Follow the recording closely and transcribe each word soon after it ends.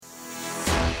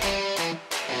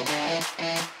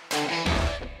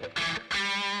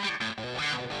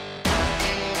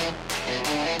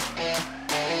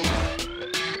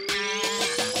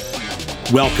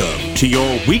Welcome to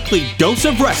your weekly dose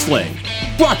of wrestling,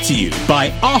 brought to you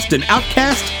by Austin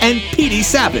Outcast and Petey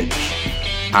Savage.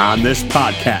 On this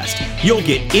podcast, you'll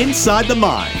get inside the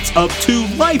minds of two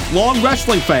lifelong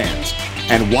wrestling fans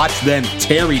and watch them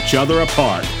tear each other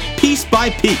apart, piece by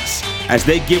piece, as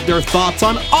they give their thoughts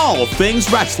on all things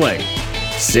wrestling.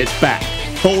 Sit back,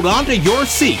 hold on to your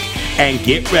seat, and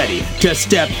get ready to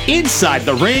step inside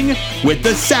the ring with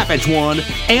the Savage One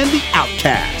and the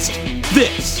Outcast.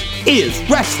 This is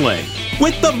Wrestling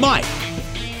with the Mic.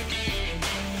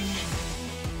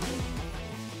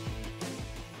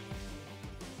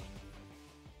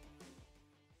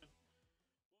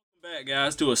 Back,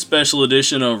 guys, to a special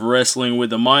edition of Wrestling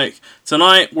with the Mic.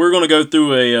 Tonight, we're going to go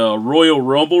through a Royal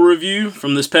Rumble review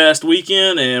from this past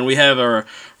weekend, and we have our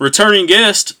returning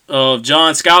guest of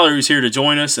John Schuyler, who's here to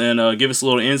join us and give us a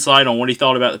little insight on what he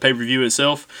thought about the pay-per-view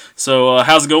itself. So,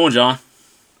 how's it going, John?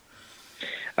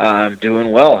 I'm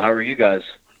doing well. How are you guys?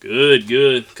 Good.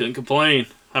 Couldn't complain.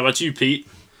 How about you, Pete?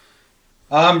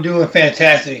 I'm doing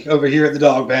fantastic over here at the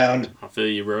Dog Pound. I feel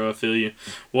you, bro. I feel you.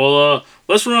 Well,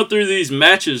 let's run through these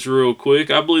matches real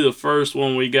quick. I believe the first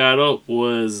one we got up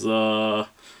was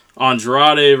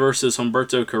Andrade versus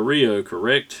Humberto Carrillo,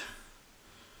 correct?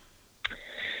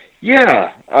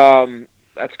 Yeah,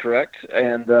 that's correct.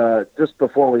 And just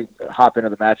before we hop into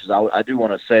the matches, I do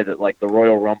want to say that like the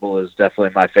Royal Rumble is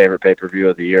definitely my favorite pay-per-view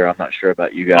of the year. I'm not sure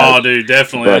about you guys. Oh, dude,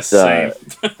 definitely. But, that's the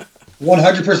same.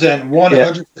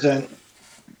 100%.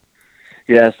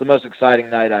 Yeah, it's the most exciting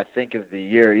night, I think, of the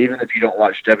year. Even if you don't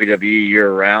watch WWE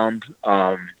year-round,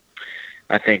 I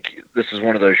think this is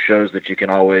one of those shows that you can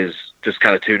always just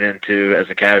kind of tune into as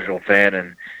a casual fan,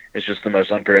 and it's just the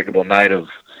most unpredictable night of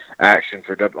action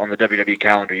on the WWE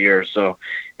calendar year. So,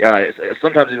 yeah, it's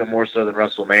sometimes even more so than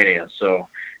WrestleMania. So,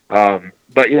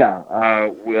 but yeah,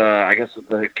 I guess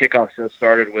the kickoff show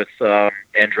started with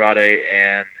Andrade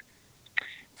and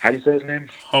how do you say his name?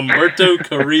 Humberto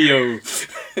Carrillo.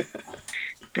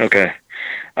 Okay.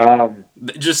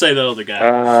 Just say the other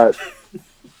guy.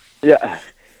 Yeah.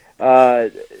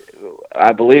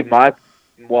 I believe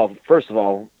first of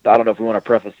all, I don't know if we want to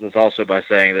preface this also by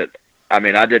saying that, I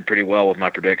mean, I did pretty well with my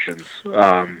predictions.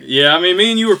 Yeah, I mean,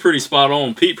 me and you were pretty spot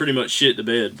on. Pete pretty much shit the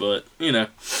bed, but, you know.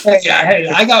 Hey,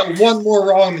 I got one more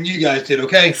wrong than you guys did,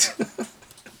 okay?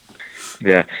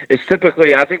 Yeah. It's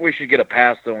typically, I think we should get a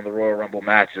pass, though, on the Royal Rumble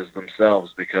matches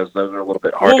themselves because those are a little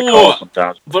bit hard to call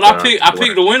sometimes. But I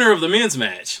picked the winner of the men's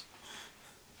match.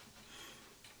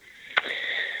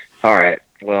 All right.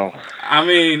 Well. I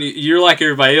mean, you're like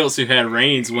everybody else who had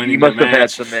Reigns winning the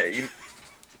match.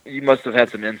 You must have had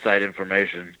some inside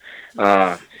information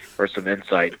or some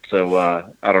insight. So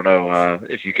I don't know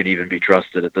if you can even be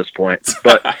trusted at this point.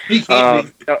 But I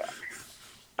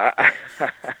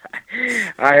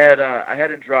had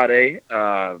Andrade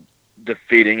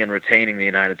defeating and retaining the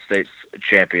United States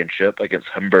Championship against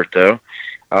Humberto.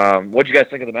 What did you guys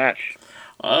think of the match?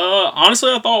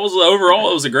 Honestly, I thought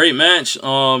it was a great match.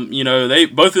 You know,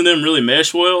 both of them really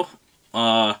mesh well.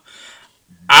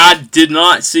 I did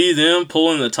not see them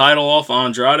pulling the title off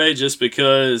Andrade just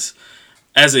because,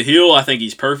 as a heel, I think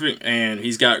he's perfect and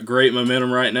he's got great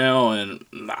momentum right now, and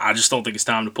I just don't think it's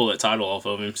time to pull that title off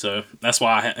of him. So that's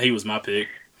why he was my pick.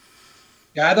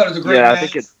 Yeah, I thought it was a great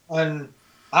match.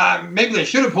 Maybe they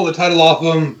should have pulled the title off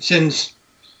of him since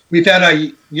we found out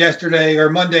yesterday or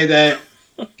Monday that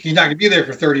he's not going to be there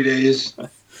for 30 days.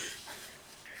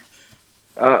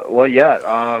 Well,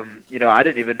 yeah. You know, I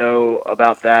didn't even know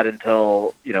about that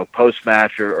until, you know,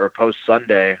 post-match or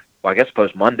post-Sunday. Well, I guess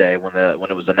post-Monday when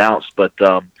it was announced. But,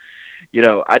 you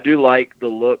know, I do like the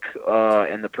look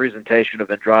and the presentation of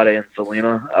Andrade and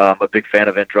Selena. I'm a big fan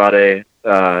of Andrade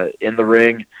in the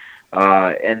ring.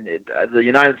 And the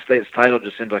United States title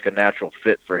just seems like a natural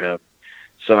fit for him.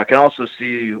 So I can also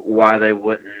see why they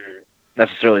wouldn't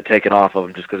necessarily take it off of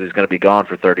him just because he's going to be gone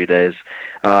for 30 days.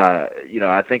 You know,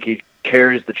 I think he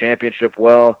carries the championship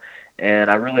well,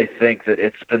 and I really think that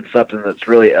it's been something that's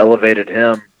really elevated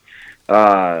him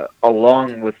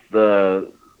along with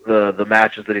the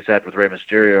matches that he's had with Rey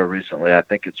Mysterio recently. I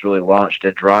think it's really launched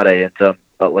Andrade into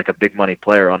like a big money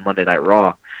player on Monday Night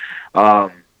Raw.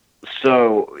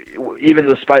 So even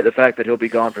despite the fact that he'll be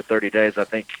gone for 30 days, I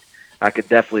think I could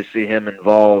definitely see him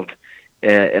involved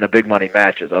in a big money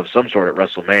match of some sort at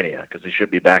WrestleMania because he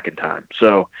should be back in time.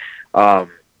 So,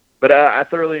 but I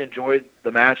thoroughly enjoyed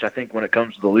the match. I think when it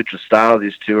comes to the lucha style,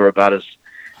 these two are about as,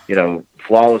 you know,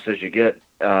 flawless as you get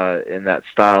in that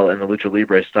style, in the lucha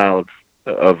libre style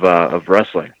of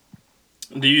wrestling.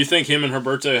 Do you think him and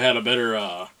Humberto had a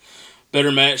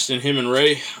better match than him and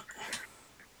Rey?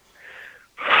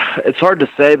 It's hard to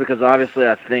say because obviously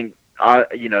I think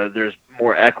there's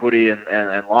more equity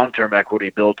and long-term equity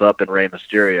built up in Rey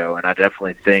Mysterio, and I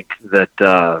definitely think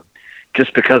that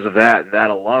just because of that and that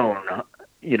alone,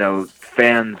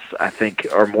 fans, I think,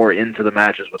 are more into the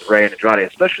matches with Rey and Andrade,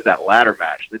 especially that ladder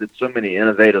match. They did so many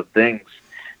innovative things.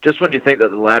 Just when you think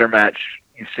that the ladder match,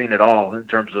 you've seen it all in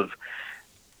terms of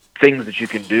things that you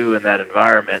can do in that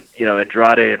environment.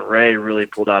 Andrade and Rey really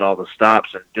pulled out all the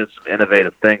stops and did some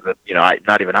innovative things that,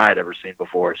 not even I had ever seen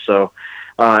before. So,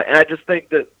 and I just think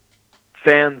that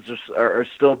fans are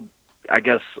still, I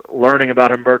guess, learning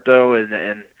about Humberto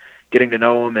and getting to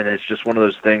know him, and it's just one of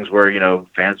those things where,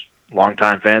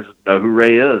 longtime fans know who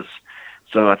Rey is.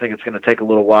 So I think it's going to take a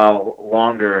little while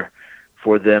longer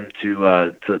for them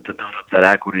to build up that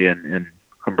equity in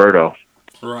Humberto.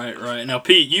 Right. Now,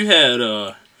 Pete, you had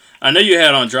I know you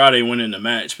had Andrade winning the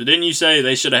match, but didn't you say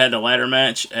they should have had the ladder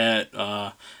match at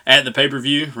the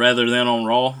pay-per-view rather than on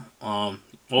Raw?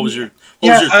 What was your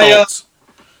thoughts?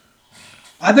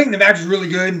 I think the match was really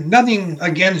good. Nothing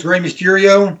against Rey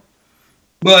Mysterio,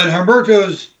 but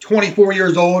Humberto's 24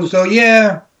 years old, so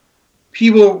yeah,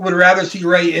 people would rather see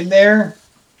Rey in there.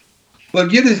 But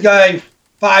give this guy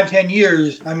 5-10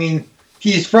 years. I mean,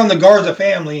 he's from the Garza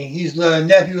family. He's the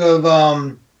nephew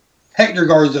of Hector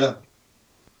Garza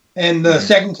and the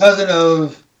second cousin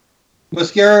of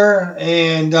Mascara,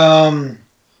 and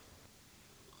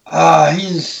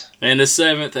he's... And the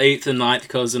 7th, 8th, and 9th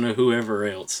cousin of whoever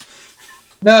else.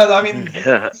 No, I mean,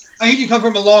 he comes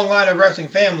from a long line of wrestling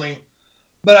family,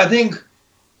 but I think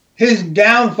his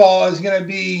downfall is going to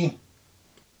be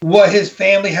what his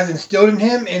family has instilled in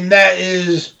him, and that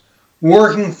is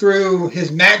working through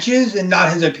his matches and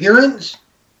not his appearance.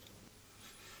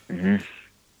 Mm-hmm.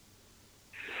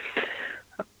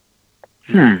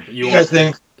 You guys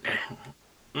think?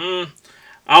 I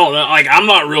don't know. Like, I'm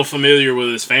not real familiar with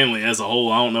his family as a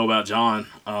whole. I don't know about John.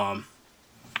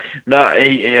 No,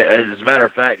 as a matter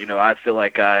of fact, I feel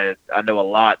like I know a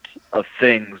lot of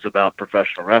things about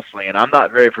professional wrestling, and I'm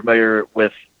not very familiar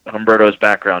with Humberto's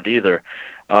background either,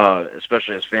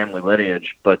 especially his family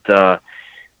lineage. But, the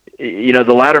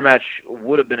ladder match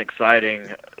would have been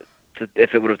exciting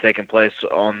if it would have taken place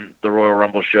on the Royal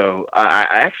Rumble show. I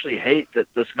actually hate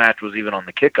that this match was even on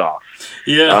the kickoff.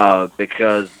 Yeah.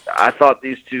 Because I thought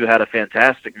these two had a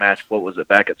fantastic match. What was it,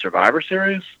 back at Survivor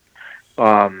Series?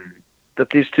 That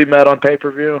these two met on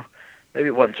pay-per-view. Maybe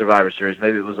it wasn't Survivor Series.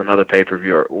 Maybe it was another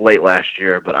pay-per-view or late last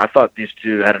year. But I thought these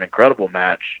two had an incredible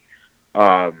match.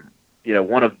 One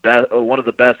of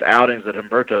the best outings that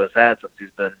Humberto has had since he's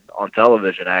been on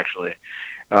television, actually.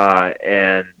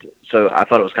 And so I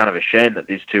thought it was kind of a shame that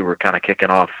these two were kind of kicking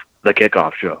off the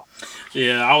kickoff show.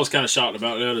 Yeah, I was kind of shocked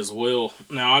about that as well.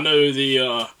 Now, I know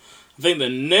I think the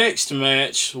next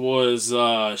match was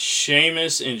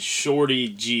Sheamus and Shorty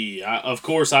G. Of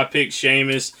course, I picked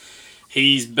Sheamus.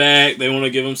 He's back. They want to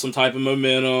give him some type of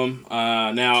momentum.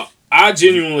 Now, I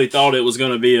genuinely thought it was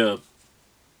going to be a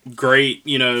great,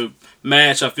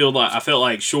 match. I felt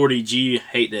like Shorty G,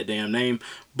 hate that damn name,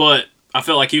 but I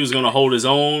felt like he was going to hold his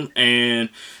own, and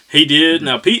he did.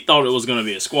 Now, Pete thought it was going to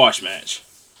be a squash match.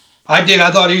 I did.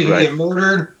 I thought he was going to get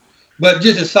murdered. But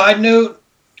just a side note,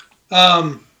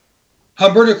 Humberto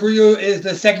Carrillo is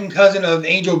the second cousin of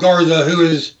Angel Garza, who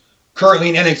is currently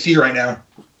in NXT right now.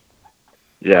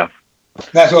 Yeah.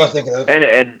 That's what I was thinking of.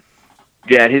 And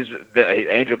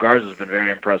Angel Garza's been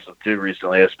very impressive, too,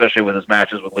 recently, especially with his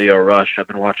matches with Lio Rush. I've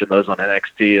been watching those on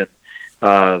NXT.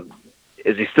 And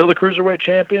is he still the Cruiserweight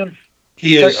champion?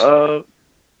 He is.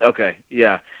 Okay,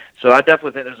 yeah. So I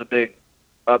definitely think there's a big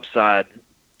upside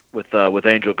with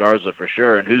Angel Garza for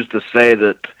sure. And who's to say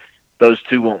that those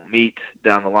two won't meet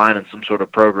down the line in some sort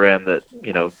of program that,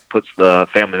 puts the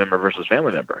family member versus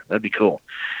family member? That'd be cool.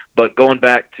 But going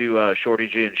back to Shorty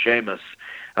G and Sheamus,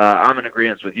 I'm in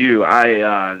agreement with you.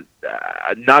 I'm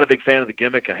not a big fan of the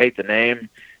gimmick. I hate the name.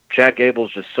 Chad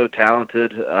Gable's just so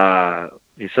talented.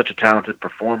 He's such a talented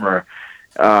performer.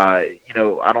 I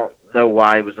don't know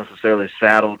why he was necessarily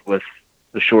saddled with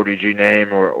the Shorty G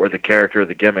name or the character or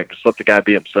the gimmick. Just let the guy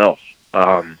be himself.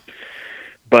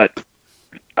 But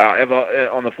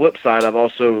on the flip side, I've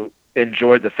also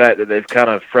enjoyed the fact that they've kind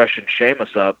of freshened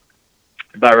Sheamus up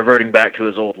by reverting back to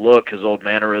his old look, his old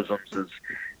mannerisms,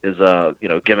 his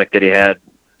gimmick that he had,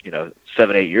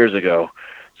 7-8 years ago.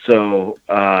 So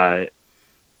I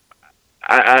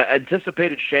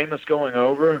anticipated Sheamus going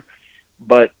over,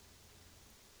 but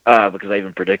because I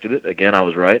even predicted it. Again, I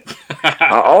was right.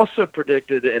 I also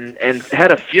predicted and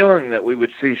had a feeling that we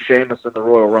would see Sheamus in the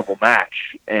Royal Rumble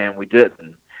match, and we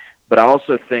didn't. But I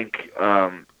also think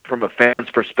from a fan's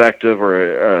perspective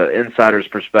or insider's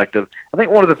perspective, I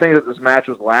think one of the things that this match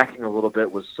was lacking a little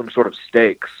bit was some sort of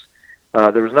stakes.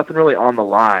 There was nothing really on the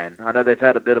line. I know they've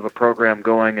had a bit of a program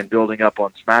going and building up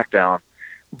on SmackDown,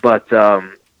 but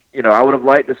I would have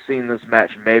liked to have seen this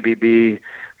match maybe be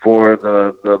for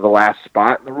the last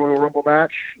spot in the Royal Rumble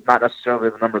match. Not necessarily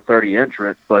the number 30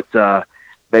 entrant, but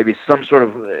maybe some sort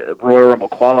of Royal Rumble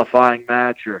qualifying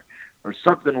match or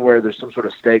something where there's some sort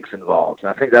of stakes involved. And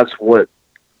I think that's what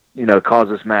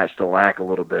caused this match to lack a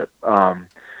little bit.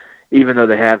 Even though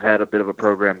they have had a bit of a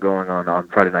program going on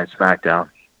Friday Night SmackDown.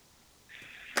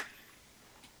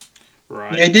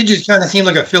 Right. Yeah, it did just kind of seem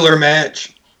like a filler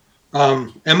match.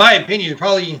 In my opinion,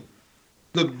 probably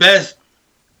the best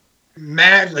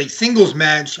match, like singles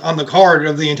match on the card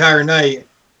of the entire night.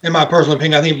 In my personal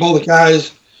opinion, I think both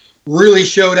guys really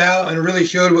showed out and really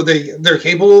showed what they're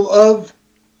capable of.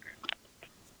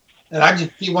 And I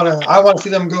want to see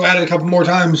them go at it a couple more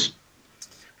times.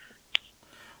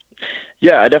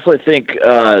 Yeah, I definitely think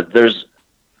there's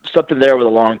something there with a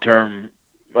long-term.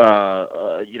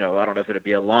 I don't know if it'd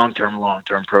be a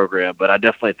long-term program, but I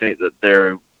definitely think that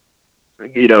they're,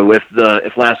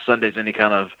 if last Sunday's any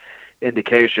kind of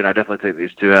indication, I definitely think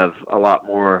these two have a lot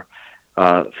more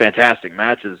fantastic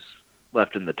matches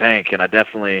left in the tank, and I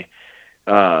definitely,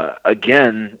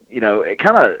 again, it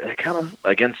kind of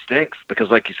again stinks because,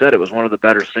 like you said, it was one of the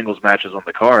better singles matches on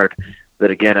the card.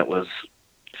 That again, it was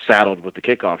saddled with the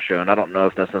kickoff show, and I don't know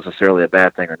if that's necessarily a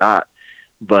bad thing or not,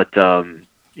 but.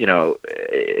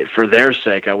 For their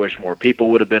sake, I wish more people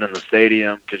would have been in the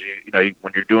stadium because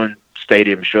when you're doing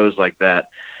stadium shows like that,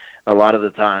 a lot of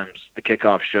the times the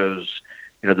kickoff shows,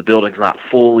 the building's not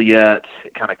full yet.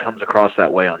 It kind of comes across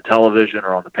that way on television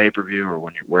or on the pay-per-view or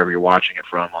wherever you're watching it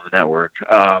from on the network.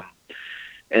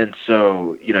 And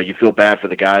so, you feel bad for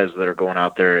the guys that are going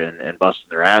out there and busting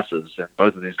their asses. And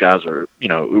both of these guys are,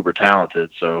 uber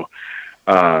talented. So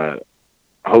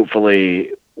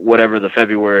hopefully whatever the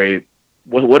February.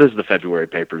 What is the February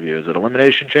pay-per-view? Is it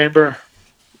Elimination Chamber?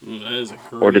 That is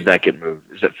or did that get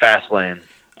moved? Is it Fastlane?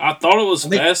 I thought it was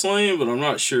Fastlane, but I'm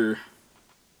not sure.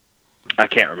 I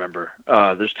can't remember.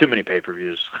 There's too many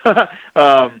pay-per-views.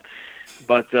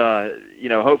 But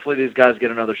hopefully these guys get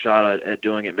another shot at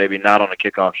doing it, maybe not on a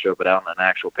kickoff show, but out on an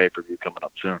actual pay-per-view coming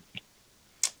up soon.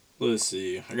 Let's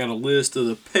see. I got a list of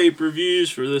the pay-per-views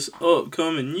for this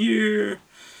upcoming year.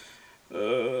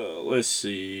 Let's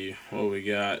see what we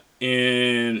got.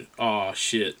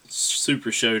 Super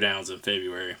Showdowns in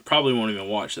February. Probably won't even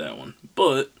watch that one.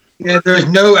 But yeah, there's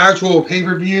no actual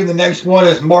pay-per-view. The next one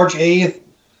is March 8th,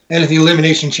 and it's the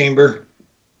Elimination Chamber.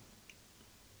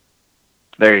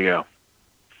 There you go.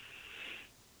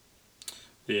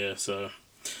 Yeah, so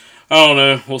I don't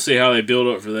know. We'll see how they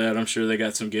build up for that. I'm sure they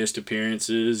got some guest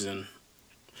appearances and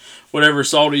whatever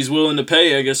Saudi's willing to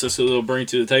pay. I guess that's what they'll bring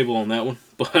to the table on that one.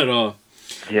 But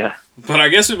yeah. But I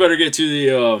guess we better get to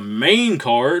the main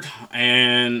card,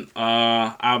 and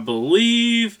I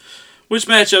believe, which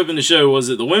match opened the show? Was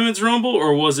it the Women's Rumble,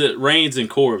 or was it Reigns and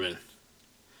Corbin?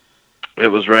 It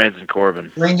was Reigns and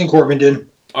Corbin. Reigns and Corbin did.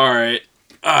 All right.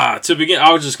 To begin,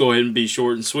 I'll just go ahead and be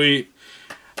short and sweet.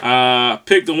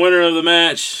 Picked the winner of the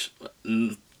match.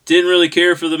 Didn't really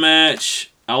care for the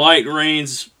match. I liked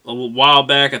Reigns a while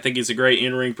back. I think he's a great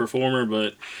in-ring performer,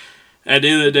 but at the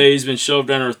end of the day, he's been shoved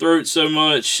down our throats so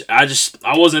much. I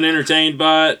wasn't entertained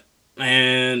by it,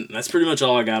 and that's pretty much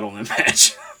all I got on that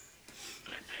match.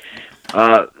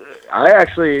 I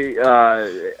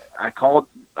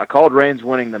called Reigns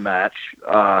winning the match,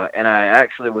 and I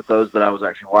actually, with those that I was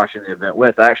actually watching the event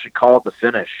with, I actually called the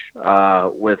finish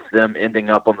with them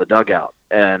ending up on the dugout,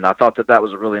 and I thought that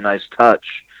was a really nice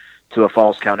touch to a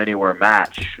Falls Count Anywhere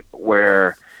match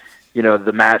where,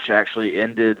 the match actually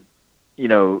ended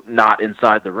not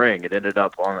inside the ring. It ended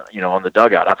up on the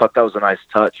dugout. I thought that was a nice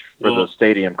touch for the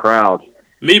stadium crowd.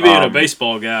 Me being a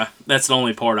baseball guy, that's the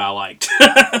only part I liked.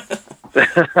 And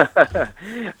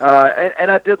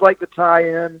I did like the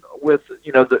tie-in with,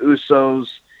 the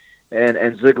Usos and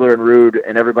Ziggler and Rude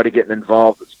and everybody getting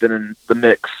involved that's been in the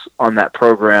mix on that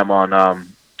program on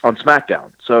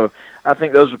SmackDown. So I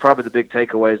think those are probably the big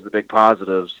takeaways, the big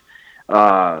positives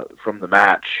from the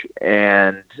match.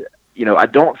 And I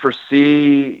don't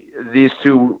foresee these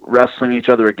two wrestling each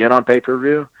other again on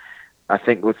pay-per-view. I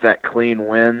think with that clean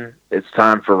win, it's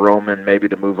time for Roman maybe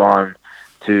to move on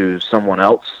to someone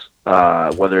else,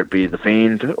 whether it be The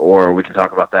Fiend or we can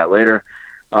talk about that later.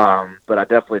 But I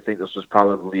definitely think this was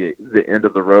probably the end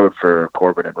of the road for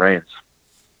Corbin and Reigns.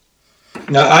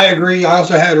 No, I agree. I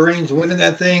also had Reigns winning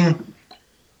that thing.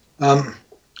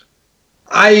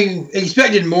 I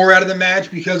expected more out of the match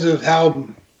because of how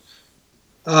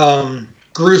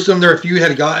gruesome their feud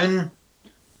had gotten.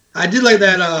 I did like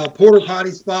that porta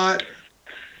potty spot.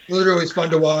 Those are always fun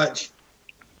to watch.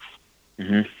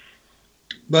 Mm-hmm.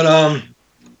 But I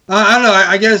don't know.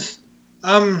 I guess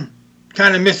I'm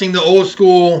kind of missing the old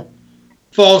school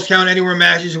Falls Count Anywhere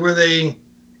matches where they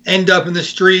end up in the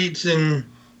streets and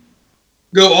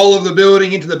go all over the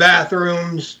building into the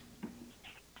bathrooms.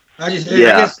 I guess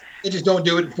they just don't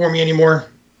do it for me anymore.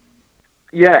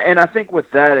 Yeah, and I think with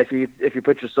that, if you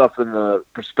put yourself in the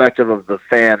perspective of the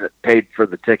fan that paid for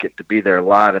the ticket to be there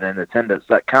live and in attendance,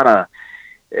 that kind of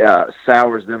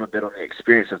sours them a bit on the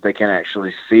experience if they can't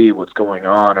actually see what's going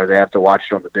on, or they have to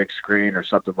watch it on the big screen or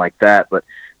something like that. But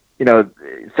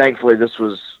thankfully, this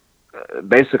was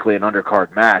basically an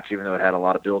undercard match, even though it had a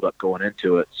lot of build-up going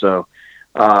into it. So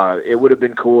it would have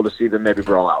been cool to see them maybe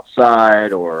brawl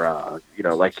outside or,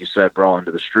 like you said, brawl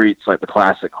into the streets like the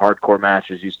classic hardcore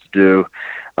matches used to do,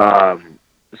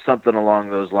 something along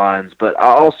those lines. But I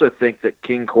also think that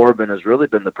King Corbin has really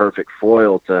been the perfect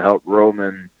foil to help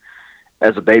Roman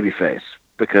as a babyface,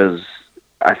 because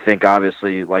I think,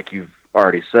 obviously, like you've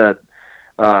already said,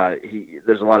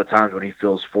 there's a lot of times when he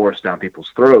feels forced down people's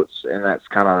throats, and that's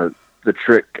kind of the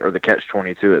trick or the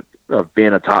catch-22 of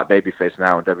being a top babyface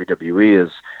now in WWE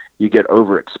is you get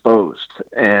overexposed.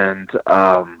 And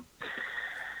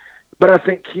but I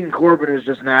think King Corbin is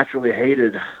just naturally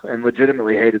hated and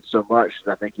legitimately hated so much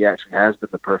that I think he actually has been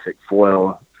the perfect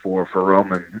foil for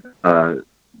Roman to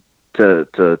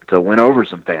win over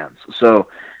some fans. So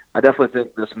I definitely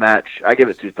think this match, I give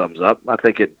it 2 thumbs up. I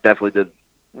think it definitely did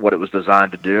what it was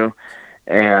designed to do,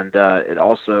 and it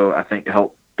also, I think,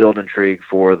 helped build intrigue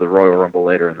for the Royal Rumble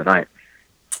later in the night.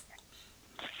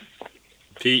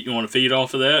 Pete, you want to feed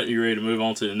off of that? Or you ready to move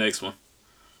on to the next one?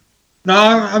 No,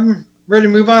 I'm ready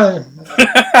to move on.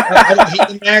 I didn't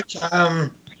hate the match.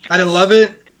 I didn't love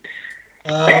it.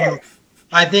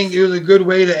 I think it was a good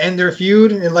way to end their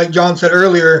feud, and like John said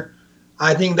earlier,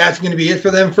 I think that's going to be it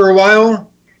for them for a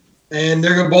while, and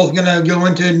they're both going to go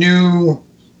into new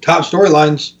top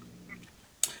storylines.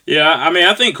 Yeah, I mean,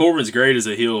 I think Corbin's great as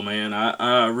a heel, man.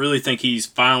 I really think he's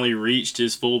finally reached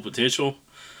his full potential,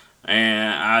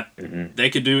 and they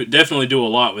could definitely do a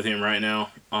lot with him right now.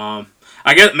 I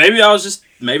guess maybe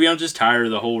I'm just tired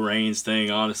of the whole Reigns thing,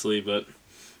 honestly. But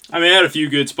I mean, I had a few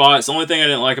good spots. The only thing I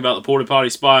didn't like about the porta potty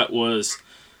spot was,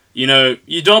 you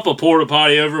dump a porta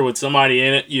potty over with somebody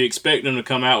in it, you expect them to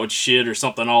come out with shit or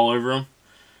something all over them.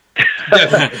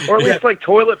 Or at least like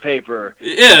toilet paper.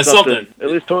 Yeah, something. At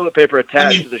least toilet paper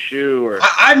attached to the shoe. Or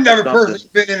I've never personally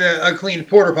been in a clean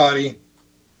porta potty,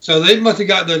 so they must have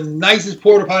got the nicest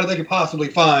porta potty they could possibly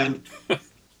find.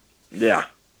 Yeah,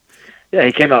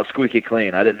 he came out squeaky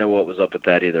clean. I didn't know what was up with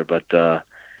that either, but I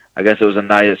guess it was an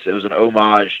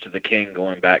homage to the king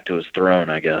going back to his throne.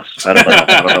 I guess I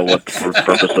don't know what the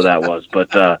purpose of that was,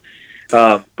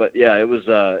 but yeah, it was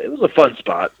a fun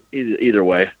spot either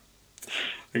way.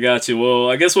 I got you.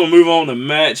 Well, I guess we'll move on to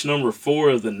match number 4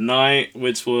 of the night,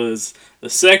 which was the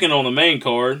second on the main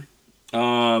card,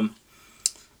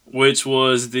 which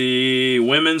was the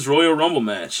Women's Royal Rumble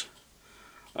match.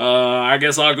 I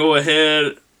guess I'll go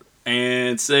ahead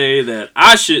and say that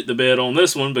I shit the bed on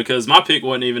this one because my pick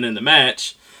wasn't even in the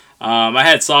match. I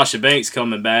had Sasha Banks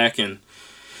coming back and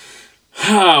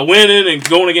winning and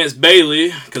going against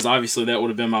Bayley, because obviously that would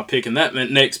have been my pick in that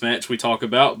next match we talk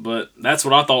about, but that's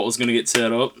what I thought was going to get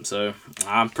set up, so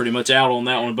I'm pretty much out on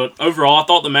that one. But overall, I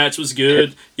thought the match was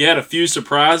good. You had a few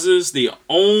surprises. The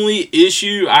only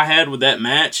issue I had with that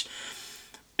match,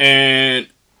 and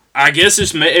I guess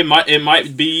it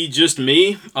might be just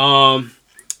me,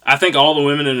 I think all the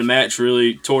women in the match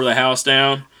really tore the house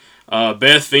down.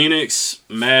 Beth Phoenix,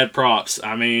 mad props.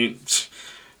 I mean,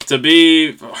 to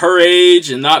be her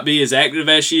age and not be as active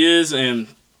as she is and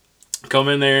come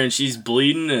in there and she's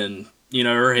bleeding and,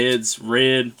 her head's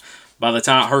red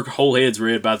her whole head's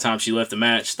red by the time she left the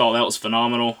match. Thought that was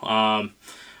phenomenal.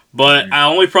 But the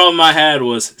only problem I had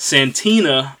was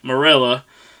Santina Marella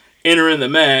entering the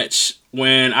match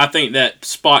when I think that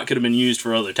spot could have been used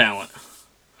for other talent.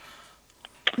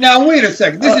 Now, wait a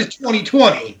second. This is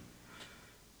 2020.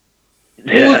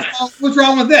 Yeah. What's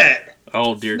wrong with that?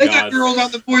 Oh, dear God. They God. got girls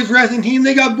on the boys' wrestling team.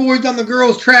 They got boys on the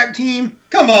girls' track team.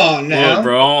 Come on now. Look,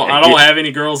 bro, I don't have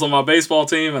any girls on my baseball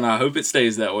team, and I hope it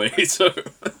stays that way. So,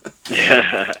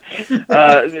 yeah.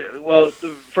 Well,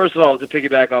 first of all, to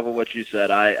piggyback off of what you said,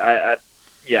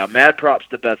 mad props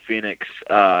to Beth Phoenix.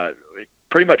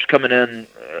 Pretty much coming in,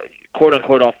 quote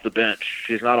unquote, off the bench.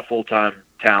 She's not a full-time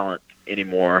talent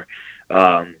anymore.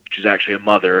 She's actually a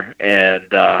mother, and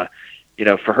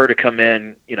for her to come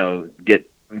in, get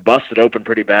busted open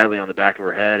pretty badly on the back of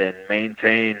her head and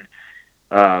maintain,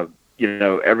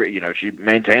 she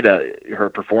maintained her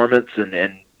performance and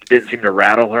didn't seem to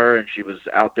rattle her, and she was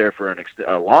out there for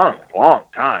a long, long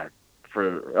time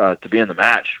to be in the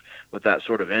match with that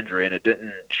sort of injury, and it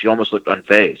didn't. She almost looked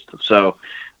unfazed. So,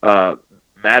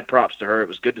 mad props to her. It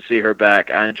was good to see her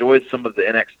back. I enjoyed some of the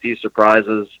NXT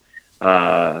surprises,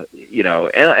 and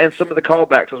some of the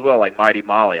callbacks as well, like Mighty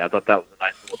Molly. I thought that was a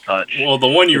nice little touch. Well, the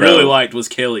one you really liked was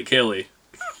Kelly Kelly.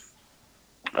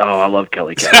 Oh, I love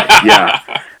Kelly Kelly.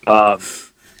 Yeah.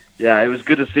 Yeah, it was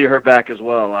good to see her back as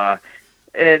well.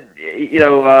 An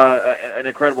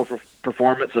incredible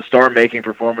performance, a star-making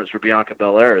performance for Bianca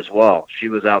Belair as well. She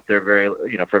was out there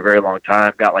for a very long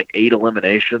time, got like 8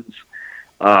 eliminations,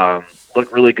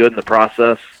 looked really good in the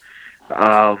process.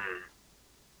 And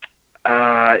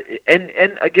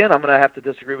again, I'm going to have to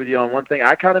disagree with you on one thing.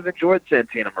 I kind of enjoyed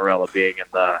Santina Marella being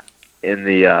in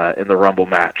the Rumble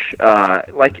match.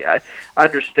 I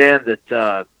understand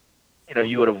that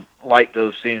you would have liked to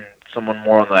have seen someone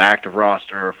more on the active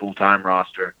roster or full-time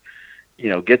roster,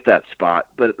 get that spot.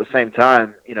 But at the same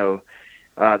time, there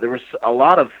was a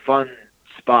lot of fun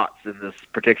spots in this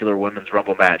particular women's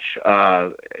Rumble match,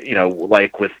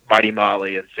 like with Mighty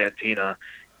Molly and Santina,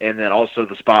 and then also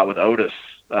the spot with Otis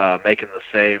making the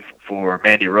save for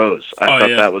Mandy Rose. I thought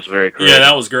that was very creative. Yeah,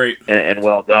 that was great. And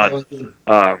well done.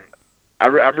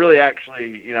 I'm really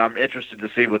actually, I'm interested to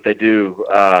see what they do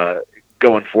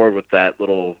going forward with that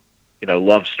little,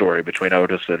 love story between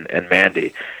Otis and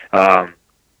Mandy.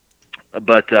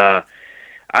 But I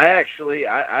actually,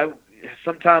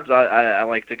 sometimes I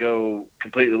like to go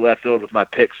completely left field with my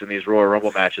picks in these Royal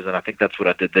Rumble matches, and I think that's what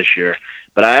I did this year.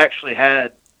 But I actually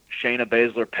had Shayna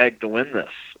Baszler pegged to win this.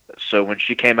 So when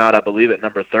she came out, I believe at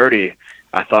number 30,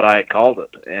 I thought I had called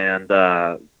it. And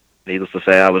needless to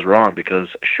say, I was wrong because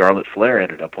Charlotte Flair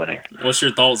ended up winning. What's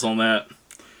your thoughts on that?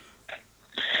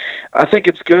 I think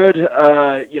it's good.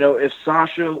 If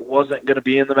Sasha wasn't going to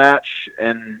be in the match,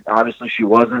 and obviously she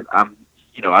wasn't, I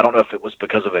don't know if it was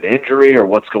because of an injury or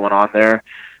what's going on there.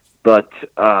 But,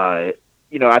 I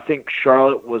think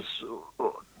Charlotte was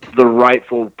the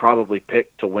rightful probably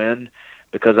pick to win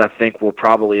because I think we'll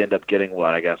probably end up getting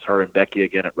her and Becky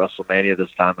again at WrestleMania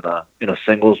this time in a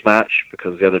singles match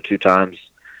because the other 2 times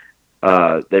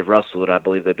they've wrestled, I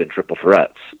believe they've been triple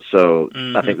threats. So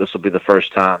I think this will be the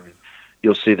first time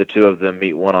you'll see the 2 of them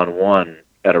meet one-on-one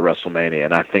at a WrestleMania,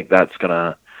 and I think that's going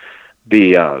to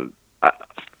be I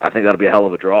think that'll be a hell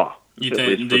of a draw. You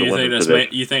think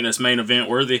that's main event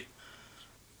worthy?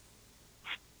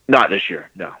 Not this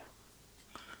year, no.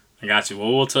 I got you.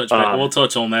 Well, we'll touch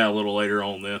on that a little later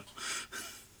on then.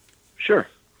 Sure.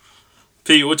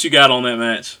 Pete, what you got on that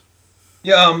match?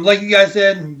 Yeah, like you guys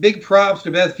said, big props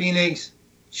to Beth Phoenix.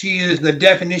 She is the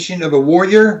definition of a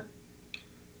warrior.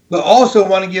 But also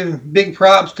want to give big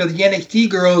props to the NXT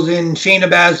girls in Shayna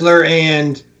Baszler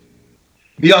and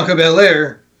Bianca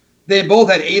Belair. They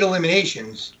both had 8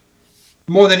 eliminations,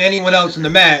 more than anyone else in the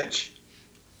match.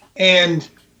 And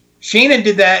Shayna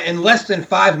did that in less than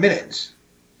 5 minutes.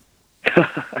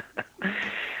 I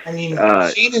mean,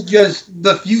 Shayna's just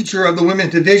the future of the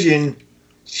women's division.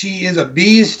 She is a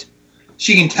beast.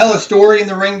 She can tell a story in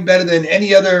the ring better than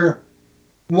any other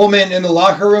woman in the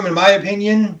locker room, in my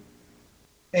opinion.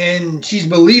 And she's a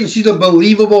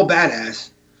believable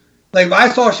badass. Like, if I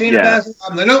saw Shayna Baszler,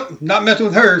 I'm like, nope, not messing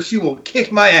with her. She will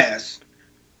kick my ass.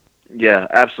 Yeah,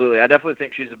 absolutely. I definitely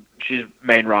think she's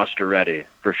main roster ready,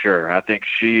 for sure. I think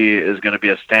she is going to be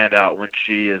a standout when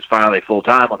she is finally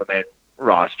full-time on the main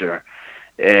roster.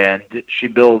 And she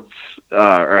builds,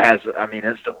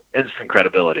 instant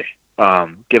credibility,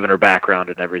 given her background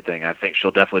and everything. I think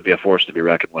she'll definitely be a force to be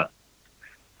reckoned with.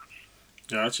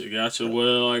 Gotcha.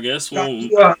 Well, I guess we'll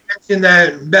mention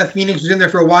that Beth Phoenix was in there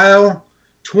for a while.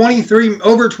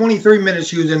 Over 23 minutes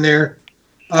she was in there.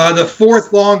 The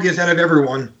 4th longest out of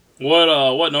everyone.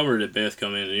 What number did Beth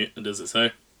come in? Does it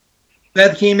say?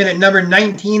 Beth came in at number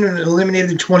 19 and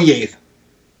eliminated 28th.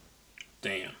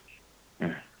 Damn.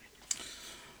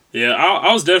 Yeah,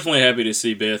 I was definitely happy to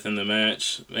see Beth in the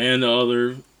match and the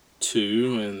other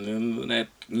 2, and then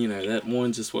that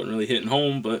one just wasn't really hitting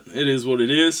home, but it is what it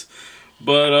is.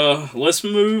 But let's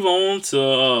move on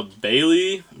to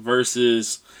Bayley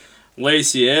versus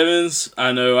Lacey Evans.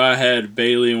 I know I had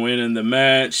Bayley winning the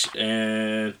match,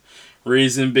 and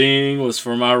reason being was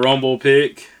for my Rumble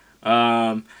pick.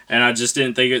 And I just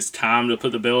didn't think it's time to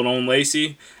put the belt on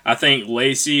Lacey. I think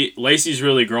Lacey's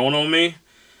really grown on me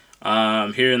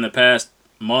here in the past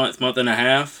month and a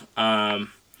half. I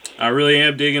really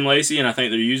am digging Lacey, and I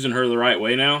think they're using her the right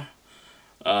way now.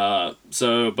 But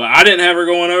I didn't have her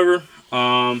going over.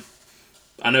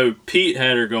 I know Pete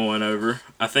had her going over.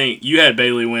 I think you had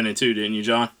Bayley winning too, didn't you,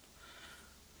 John?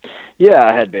 Yeah,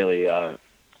 I had Bayley.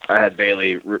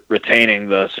 Retaining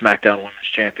the SmackDown Women's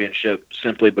Championship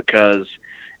simply because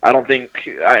I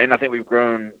think we've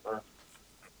grown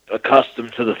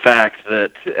accustomed to the fact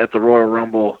that at the Royal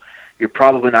Rumble, you're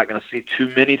probably not going to see too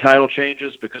many title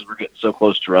changes because we're getting so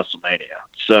close to WrestleMania.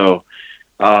 So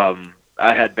I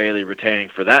had Bayley retaining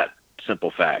for that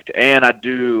simple fact. And I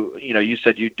do, you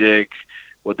said you dig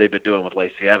what they've been doing with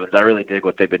Lacey Evans. I really dig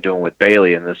what they've been doing with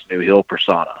Bayley in this new heel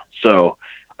persona. So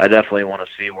I definitely want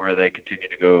to see where they continue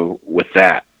to go with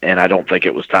that. And I don't think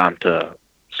it was time to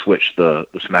switch the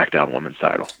SmackDown Women's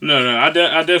title. No, I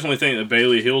definitely think the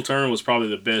Bayley heel turn was probably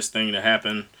the best thing to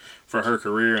happen for her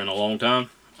career in a long time.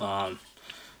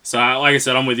 So, like I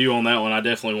said, I'm with you on that one. I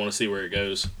definitely want to see where it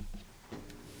goes.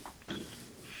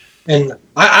 And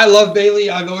I love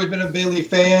Bayley. I've always been a Bayley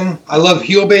fan. I love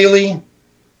heel Bayley.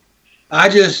 I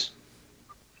just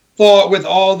thought with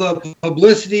all the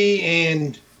publicity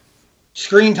and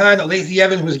screen time that Lacey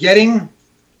Evans was getting,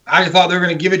 I just thought they were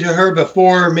going to give it to her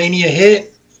before Mania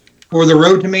hit, or the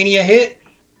road to Mania hit,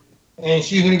 and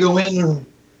she's going to go in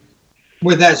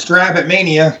with that strap at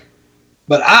Mania.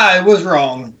 But I was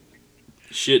wrong.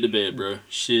 Shit the bed, bro.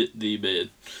 Shit the bed.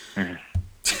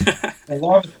 As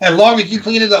long as you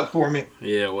clean it up for me.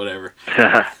 Yeah, whatever.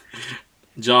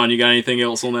 John, you got anything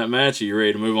else on that match? Are you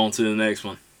ready to move on to the next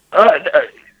one?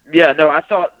 Yeah, no, I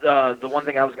thought the one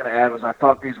thing I was going to add was I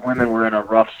thought these women were in a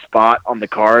rough spot on the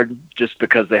card just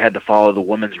because they had to follow the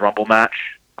Women's Rumble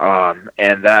match.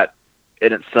 And that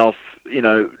in itself,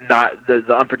 not the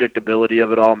unpredictability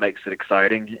of it all makes it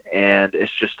exciting. And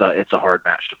it's just it's a hard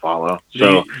match to follow.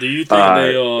 So do you think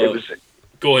they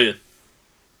go ahead.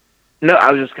 No,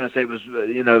 I was just going to say it was,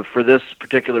 for this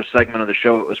particular segment of the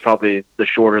show, it was probably the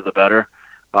shorter the better.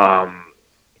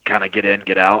 Kind of get in,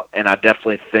 get out. And I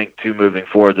definitely think, too, moving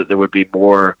forward, that there would be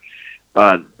more,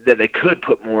 that they could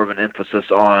put more of an emphasis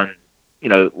on,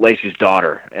 Lacey's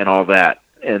daughter and all that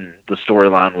in the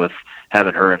storyline with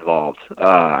having her involved.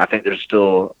 I think there's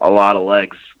still a lot of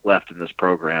legs left in this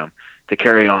program to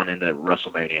carry on into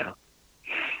WrestleMania.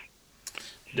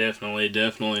 Definitely.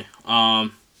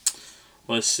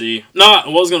 Let's see. No, I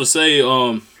was going to say,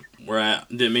 where I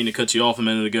didn't mean to cut you off a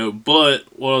minute ago, but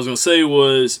what I was going to say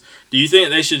was, do you think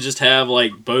they should just have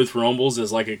like both Rumbles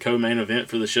as like a co-main event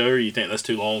for the show, or you think that's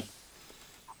too long?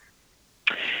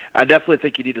 I definitely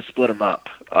think you need to split them up.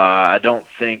 I don't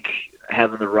think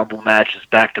having the Rumble matches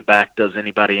back-to-back does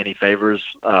anybody any favors.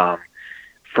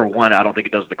 For one, I don't think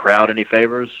it does the crowd any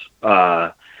favors.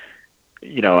 I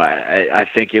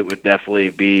think it would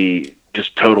definitely be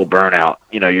just total burnout.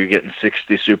 You're getting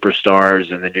 60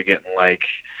 superstars, and then you're getting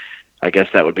I guess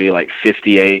that would be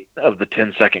 58 of the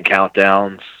 10-second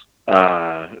countdowns.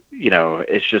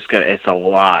 It's a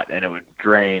lot, and it would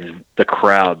drain the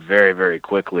crowd very, very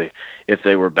quickly if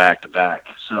they were back to back.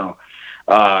 So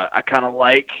I kind of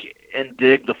like and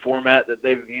dig the format that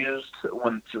they've used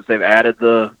since they've added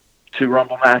the 2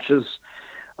 Rumble matches.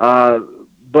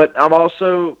 But I'm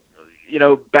also,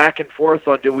 back and forth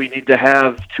on, do we need to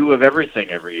have 2 of everything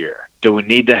every year? Do we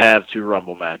need to have 2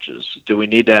 Rumble matches? Do we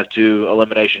need to have 2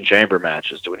 Elimination Chamber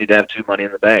matches? Do we need to have 2 Money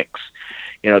in the Banks?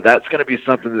 That's going to be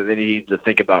something that they need to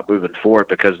think about moving forward,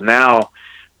 because now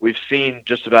we've seen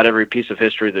just about every piece of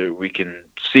history that we can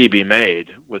see be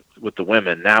made with the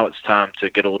women. Now it's time to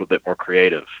get a little bit more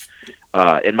creative,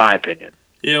 in my opinion.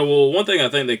 Yeah, well, one thing I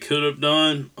think they could have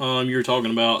done, you were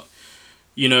talking about,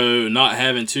 not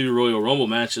having 2 Royal Rumble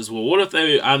matches. Well, what if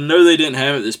I know they didn't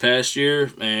have it this past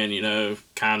year, and,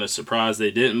 kind of surprised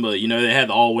they didn't, but, they had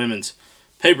the all-women's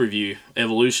pay-per-view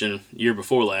Evolution year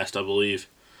before last, I believe.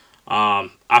 I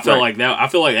feel like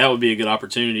that would be a good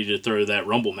opportunity to throw that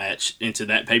Rumble match into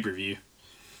that pay-per-view.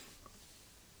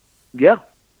 Yeah.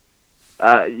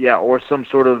 Or some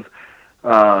sort of,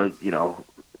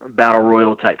 battle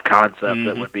royal type concept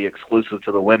that would be exclusive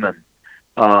to the women.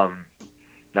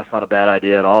 That's not a bad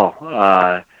idea at all.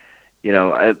 But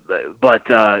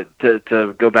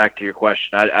to go back to your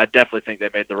question, I definitely think they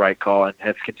made the right call and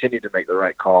have continued to make the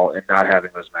right call in not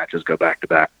having those matches go back to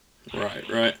back.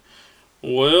 Right.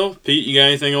 Well, Pete, you got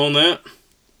anything on that?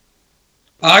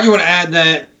 I just want to add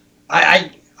that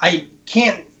I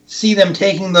can't see them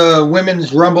taking the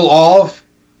Women's Rumble off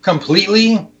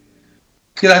completely,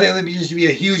 because I think there used to be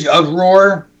a huge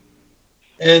uproar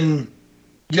in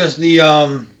just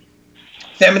the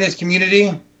feminist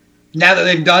community. Now that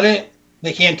they've done it,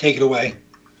 they can't take it away.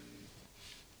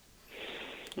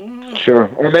 Sure,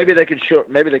 or maybe they could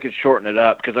shorten it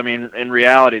up, because in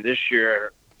reality, this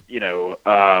year,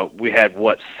 we had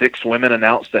 6 women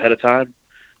announced ahead of time,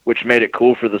 which made it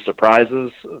cool for the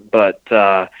surprises. But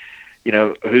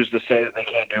who's to say that they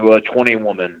can't do a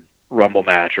 20-woman Rumble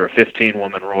match or a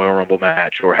 15-woman Royal Rumble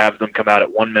match, or have them come out at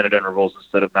 1-minute intervals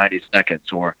instead of 90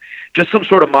 seconds, or just some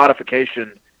sort of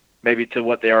modification maybe to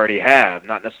what they already have,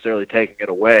 not necessarily taking it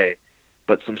away,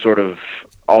 but some sort of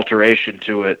alteration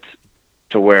to it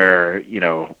to where,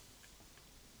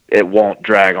 it won't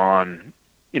drag on.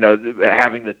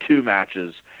 Having the 2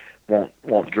 matches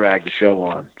won't drag the show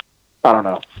on. I don't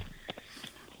know.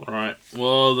 All right.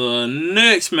 Well, the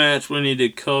next match we need to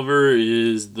cover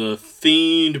is The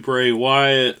Fiend, Bray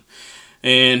Wyatt,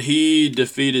 and he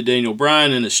defeated Daniel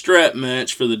Bryan in a strap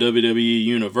match for the WWE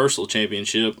Universal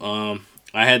Championship. I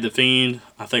had The Fiend.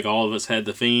 I think all of us had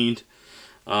The Fiend.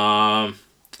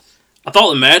 I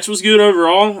thought the match was good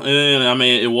overall, and I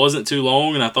mean, it wasn't too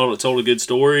long, and I thought it told a good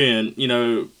story, and,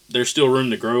 there's still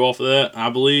room to grow off of that, I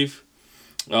believe.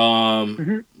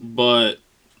 But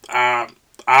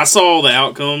I saw the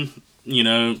outcome,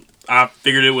 I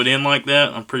figured it would end like that.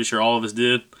 I'm pretty sure all of us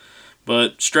did.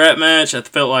 But strap match, I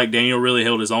felt like Daniel really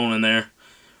held his own in there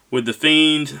with The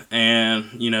Fiend,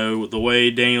 and, the way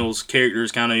Daniel's character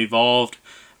has kind of evolved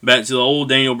back to the old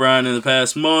Daniel Bryan in the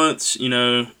past months,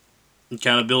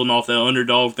 kind of building off that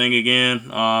underdog thing again.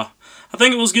 I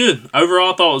think it was good.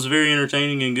 Overall, I thought it was a very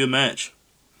entertaining and good match.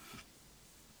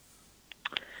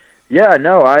 Yeah,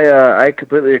 no, I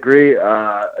completely agree.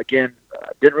 Again,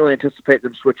 didn't really anticipate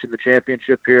them switching the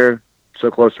championship here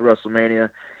so close to WrestleMania.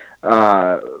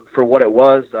 For what it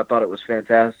was, I thought it was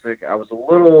fantastic. I was a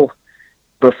little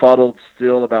befuddled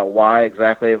still about why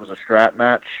exactly it was a strap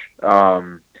match.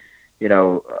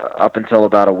 Up until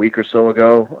about a week or so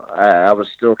ago, I was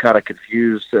still kind of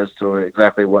confused as to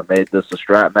exactly what made this a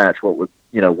strap match, what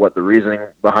the reasoning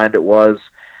behind it was.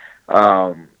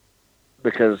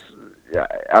 Because,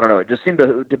 I don't know, it just seemed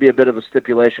to be a bit of a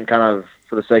stipulation, kind of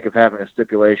for the sake of having a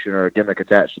stipulation or a gimmick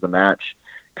attached to the match.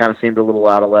 Kind of seemed a little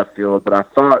out of left field, but I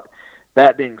thought,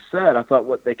 that being said, I thought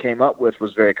what they came up with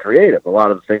was very creative. A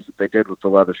lot of the things that they did with the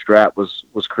leather strap was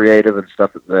creative and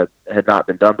stuff that had not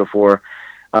been done before.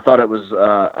 I thought it was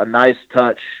a nice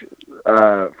touch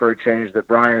for a change that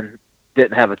Bryan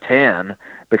didn't have a tan,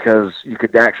 because you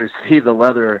could actually see the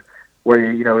leather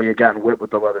where he had gotten whipped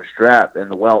with the leather strap,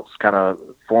 and the welts kind of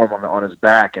form on his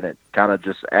back, and it kind of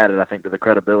just added, I think, to the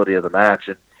credibility of the match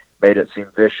and made it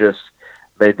seem vicious,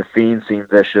 made The Fiend seem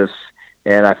vicious,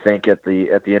 and I think at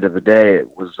the end of the day,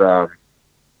 it was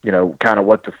kind of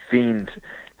what The Fiend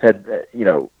had.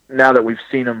 Now that we've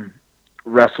seen him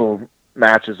wrestle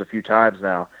matches a few times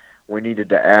now, we needed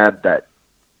to add that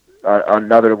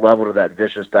another level to that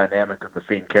vicious dynamic of the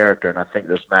Fiend character, and I think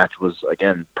this match was,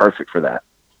 again, perfect for that.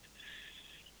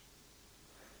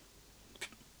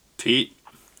 Pete?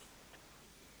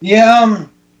 Yeah,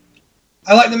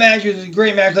 I like the match. It was a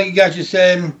great match, like you guys just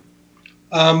said.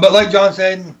 But like John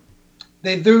said,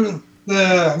 they threw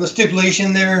the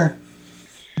stipulation there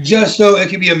just so it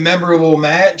could be a memorable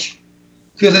match.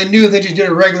 Because they knew if they just did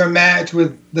a regular match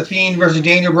with The Fiend versus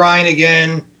Daniel Bryan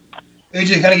again, they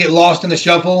just kind of get lost in the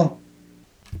shuffle.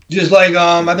 Just like,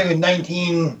 I think it was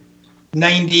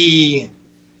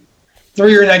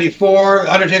 1993 or 94,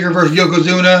 Undertaker versus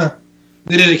Yokozuna.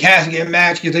 They did a casket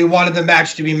match because they wanted the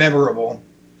match to be memorable.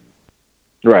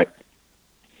 Right.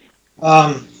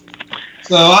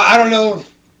 So I don't know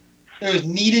if it was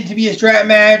needed to be a strap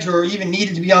match or even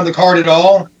needed to be on the card at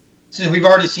all, since we've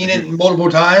already seen it multiple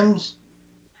times.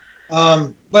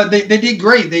 But they did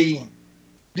great. These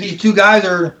 2 guys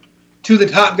are 2 of the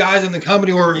top guys in the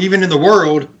company or even in the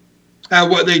world at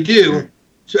what they do.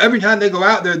 So every time they go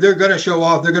out there, they're going to show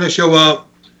off, they're going to show up,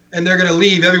 and they're going to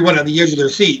leave everyone at the edge of their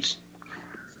seats.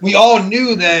 We all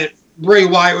knew that Bray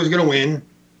Wyatt was going to win.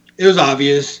 It was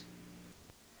obvious.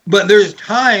 But there's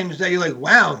times that you're like,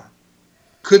 wow,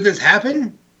 could this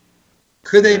happen?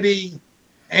 Could they be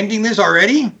ending this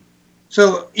already?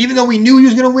 So even though we knew he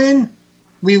was going to win,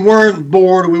 we weren't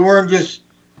bored. We weren't just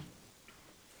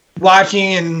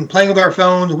watching and playing with our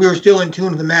phones. We were still in tune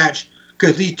with the match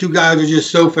because these 2 guys are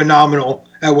just so phenomenal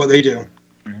at what they do.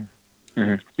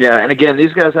 Mm-hmm. Yeah, and again,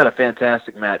 these guys had a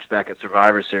fantastic match back at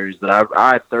Survivor Series that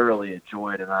I thoroughly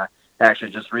enjoyed, and I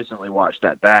actually just recently watched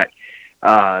that back.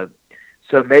 So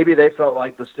maybe they felt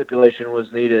like the stipulation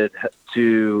was needed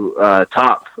to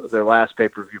top their last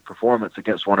pay-per-view performance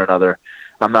against one another.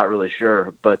 I'm not really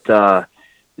sure, but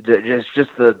just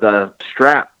the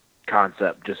strap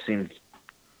concept just seemed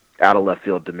out of left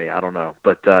field to me. I don't know,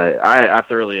 but I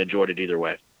thoroughly enjoyed it either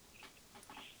way.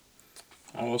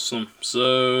 Awesome.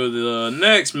 So the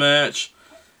next match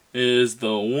is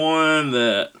the one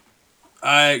that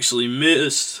I actually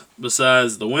missed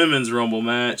besides the women's Rumble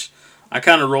match. I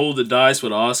kind of rolled the dice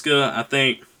with Asuka. I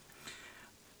think,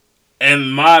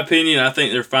 in my opinion, I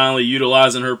think they're finally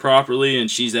utilizing her properly, and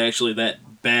she's actually that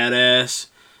badass,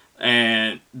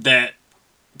 and that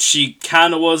she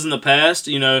kind of was in the past.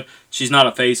 She's not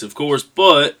a face, of course,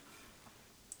 but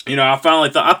I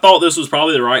thought this was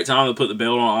probably the right time to put the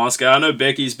belt on Asuka. I know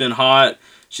Becky's been hot.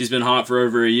 She's been hot for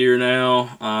over a year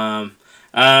now.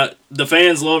 The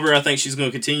fans love her. I think she's going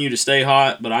to continue to stay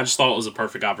hot, but I just thought it was a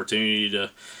perfect opportunity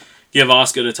to give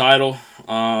Asuka the title.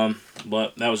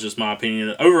 But that was just my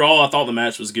opinion. Overall, I thought the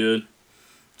match was good.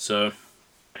 So,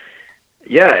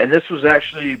 yeah, and this was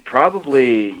actually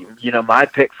probably my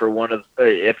pick for one of,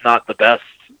 if not the best,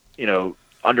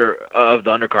 of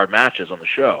the undercard matches on the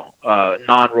show,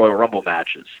 non-Royal Rumble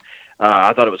matches.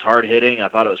 I thought it was hard hitting. I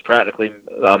thought it was practically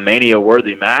a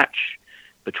Mania-worthy match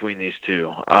between these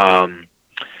two.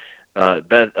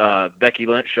 Becky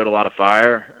Lynch showed a lot of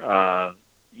fire,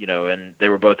 and they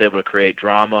were both able to create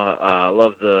drama. I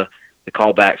love the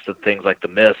callbacks to things like the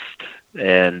Mist,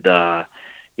 and again,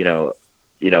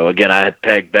 I had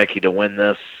pegged Becky to win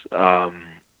this, but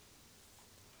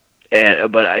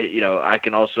I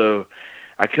can also.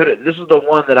 This is the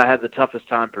one that I had the toughest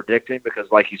time predicting because,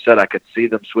 like you said, I could see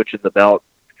them switching the belt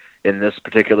in this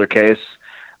particular case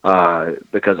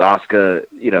because Asuka,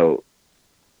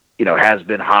 has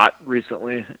been hot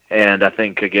recently, and I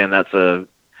think again that's a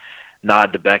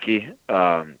nod to Becky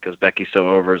because Becky's so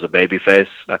over as a babyface.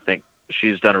 I think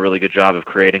she's done a really good job of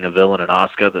creating a villain in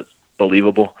Asuka that's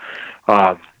believable.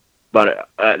 But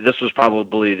this was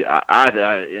probably, you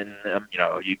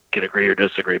can agree or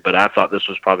disagree, but I thought this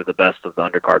was probably the best of the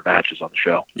undercard matches on the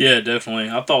show. Yeah, definitely.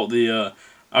 I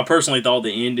personally thought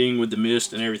the ending with the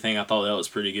Mist and everything, I thought that was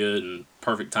pretty good and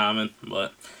perfect timing.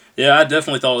 But yeah, I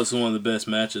definitely thought this was one of the best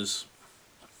matches.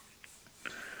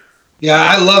 Yeah,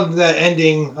 I loved that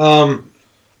ending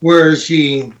where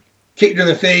she kicked her in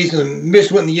the face and the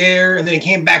mist went in the air and then it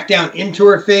came back down into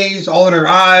her face, all in her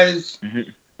eyes. Mm-hmm.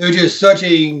 It was just such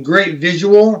a great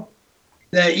visual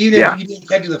that even if you didn't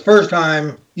catch it the first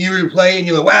time, you replay and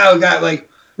you're like, wow, it got like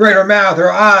right in her mouth,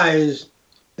 her eyes.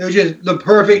 It was just the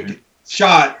perfect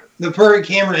shot, the perfect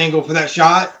camera angle for that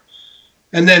shot.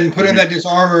 And then putting that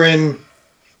disarmer and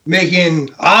making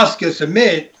Asuka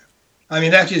submit, I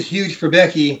mean, that's just huge for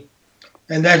Becky.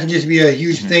 And that can just be a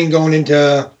huge thing going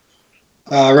into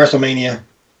WrestleMania.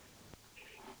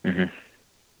 Mm-hmm.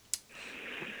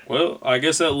 Well, I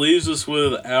guess that leaves us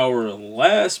with our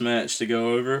last match to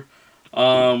go over,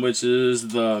 which is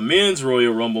the men's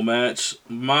Royal Rumble match.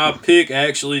 My pick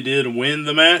actually did win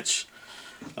the match.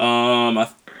 I'm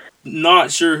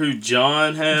not sure who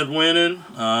John had winning.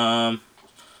 I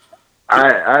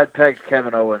had pegged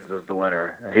Kevin Owens as the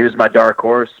winner. He was my dark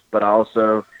horse, but I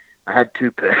had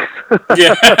two picks.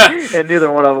 Yeah. And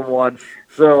neither one of them won.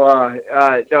 So,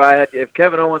 if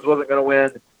Kevin Owens wasn't going to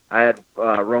win, I had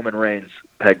Roman Reigns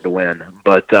pegged to win,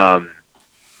 but I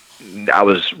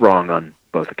was wrong on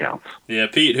both accounts. Yeah,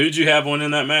 Pete, who'd you have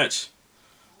winning that match?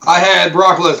 I had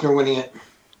Brock Lesnar winning it.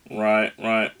 Right.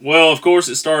 Well, of course,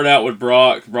 it started out with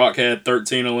Brock. Brock had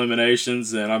 13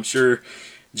 eliminations, and I'm sure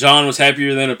John was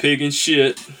happier than a pig in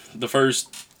shit the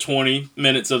first 20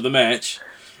 minutes of the match.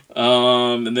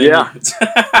 And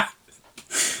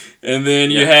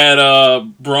then you had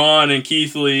Braun and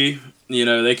Keith Lee.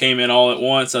 They came in all at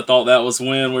once. I thought that was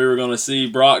when we were going to see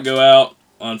Brock go out.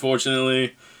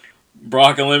 Unfortunately,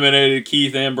 Brock eliminated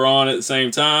Keith and Braun at the same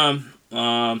time.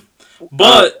 But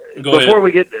go ahead. Before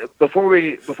we get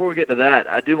to that,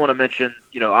 I do want to mention,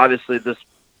 obviously this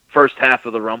first half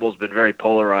of the Rumble has been very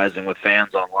polarizing with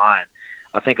fans online.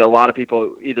 I think a lot of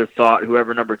people either thought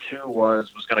whoever number 2 was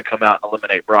going to come out and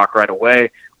eliminate Brock right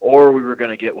away, or we were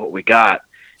going to get what we got.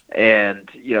 And,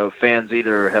 fans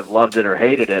either have loved it or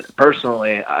hated it.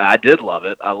 Personally, I did love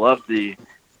it. I loved the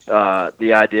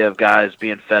idea of guys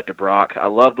being fed to Brock. I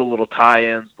love the little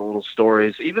tie-ins, the little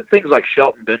stories, even things like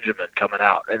Shelton Benjamin coming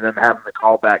out and then having the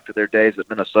call back to their days at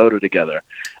Minnesota together.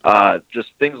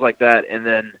 Just things like that. And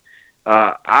then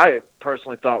I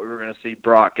personally thought we were going to see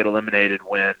Brock get eliminated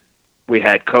when we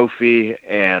had Kofi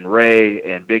and Ray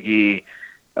and Big E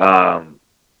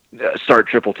start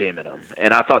triple teaming him.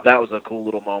 And I thought that was a cool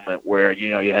little moment where,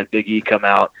 you had Big E come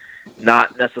out,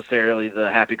 not necessarily the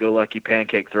happy-go-lucky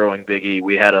pancake throwing Big E.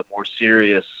 We had a more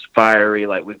serious, fiery,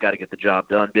 like, we've got to get the job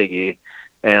done Big E.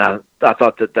 And I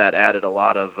thought that added a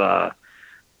lot of,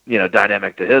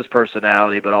 dynamic to his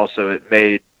personality, but also it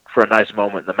made for a nice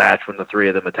moment in the match when the three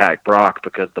of them attacked Brock,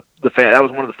 because the fan, that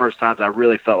was one of the first times I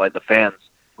really felt like the fans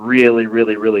really,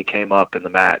 really, really came up in the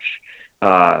match.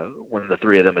 When the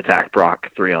three of them attacked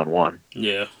Brock 3-on-1.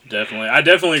 Yeah, definitely. I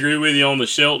definitely agree with you on the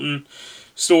Shelton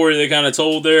story they kind of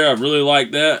told there. I really like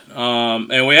that.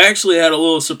 And we actually had a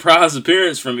little surprise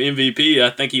appearance from MVP. I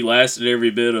think he lasted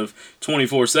every bit of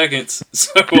 24 seconds.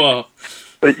 So,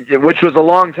 which was a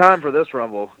long time for this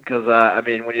Rumble, because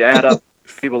when you add up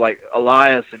people like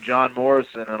Elias and John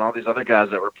Morrison and all these other guys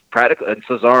that were practically, and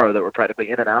Cesaro that were practically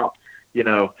in and out.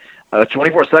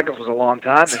 24 seconds was a long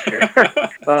time this year.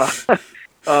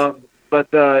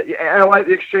 I like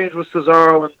the exchange with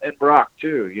Cesaro and Brock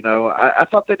too. I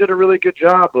thought they did a really good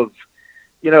job of,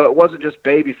 it wasn't just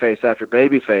babyface after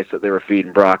babyface that they were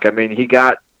feeding Brock. I mean, he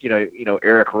got,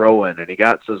 Eric Rowan, and he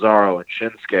got Cesaro and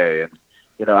Shinsuke,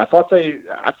 and I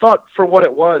thought for what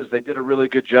it was, they did a really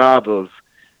good job of,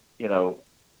 you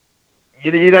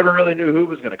never really knew who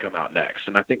was going to come out next,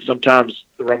 and I think sometimes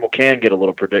the Rumble can get a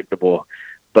little predictable.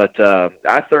 But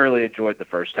I thoroughly enjoyed the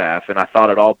first half, and I thought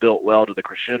it all built well to the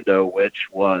crescendo, which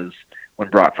was when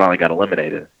Brock finally got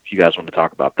eliminated. If you guys want to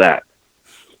talk about that.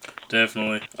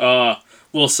 Definitely.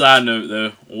 Little side note,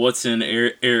 though. What's in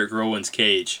Eric Rowan's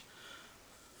cage?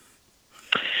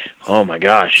 Oh, my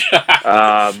gosh.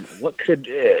 What could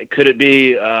it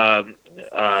be?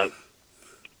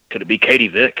 Could it be Katie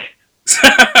Vick?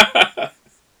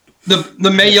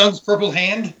 The Mae Young's purple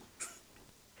hand?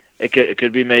 It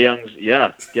could be Mae Young's,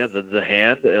 the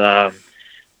hand.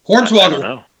 Hornswoggle. I don't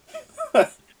know.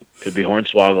 Could be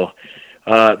Hornswoggle.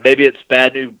 Maybe it's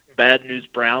Bad News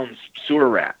Brown's sewer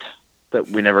rat that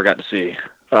we never got to see.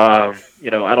 I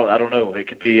don't know. It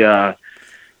could be. Oh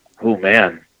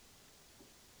man,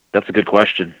 that's a good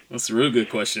question. That's a real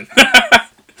good question.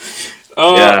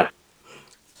 Yeah.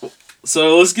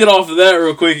 So let's get off of that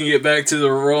real quick and get back to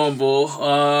the Rumble.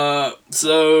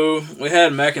 So we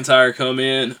had McIntyre come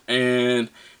in, and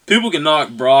people can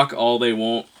knock Brock all they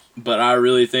want, but I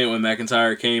really think when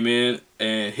McIntyre came in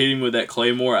and hit him with that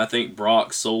Claymore, I think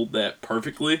Brock sold that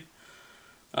perfectly.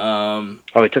 He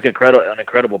took an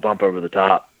incredible bump over the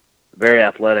top. Very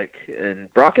athletic,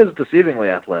 and Brock is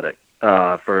deceivingly athletic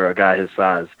for a guy his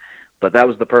size. But that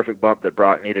was the perfect bump that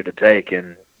Brock needed to take,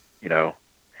 and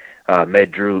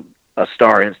made Drew a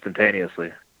star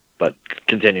instantaneously. But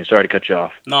continue. Sorry to cut you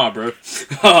off. Nah, bro.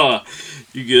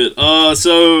 You good.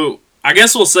 So I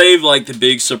guess we'll save the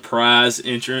big surprise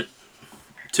entrant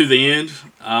to the end.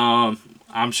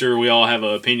 I'm sure we all have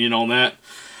an opinion on that.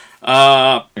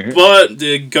 But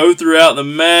to go throughout the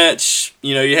match,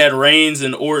 you had Reigns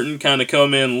and Orton kind of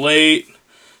come in late,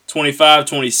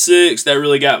 25-26. That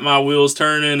really got my wheels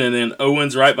turning, and then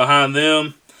Owens right behind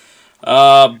them.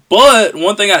 But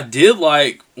one thing I did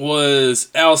like was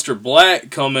Aleister Black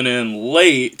coming in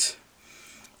late.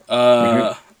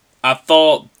 I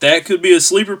thought that could be a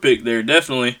sleeper pick there,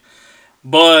 definitely.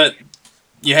 But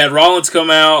you had Rollins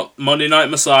come out, Monday Night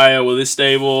Messiah with his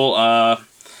stable.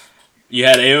 You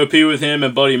had AOP with him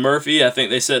and Buddy Murphy. I think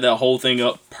they set that whole thing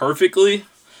up perfectly,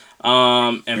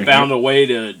 and found a way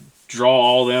to draw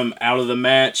all them out of the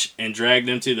match and drag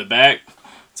them to the back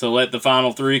to let the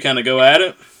final three kind of go at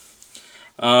it.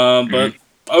 But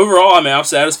overall, I'm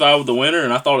satisfied with the winner,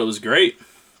 and I thought it was great.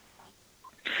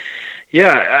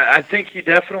 Yeah, I think you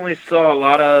definitely saw a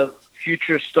lot of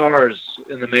future stars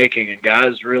in the making, and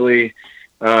guys really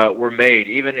were made.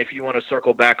 Even if you want to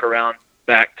circle back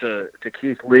to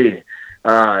Keith Lee,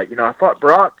 I thought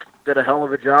Brock did a hell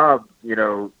of a job,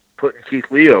 putting Keith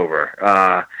Lee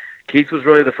over. Keith was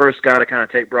really the first guy to kind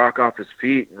of take Brock off his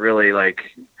feet and really in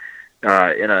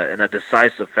a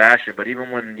decisive fashion. But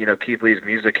even when Keith Lee's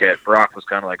music hit, Brock was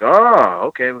kind of like, oh,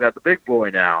 okay, we got the big boy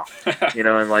now, and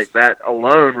that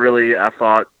alone really, I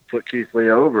thought, put Keith Lee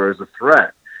over as a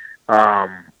threat.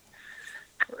 I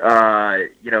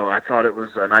thought it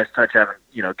was a nice touch having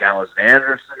Gallows and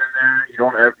Anderson in there. You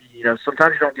don't ever,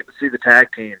 sometimes you don't get to see the tag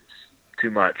teams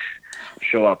too much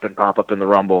show up and pop up in the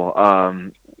Rumble.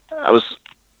 I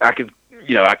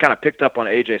kind of picked up on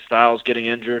AJ Styles getting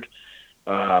injured.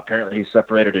 Apparently he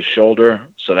separated his shoulder,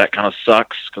 so that kind of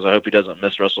sucks because I hope he doesn't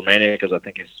miss WrestleMania because I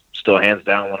think he's still hands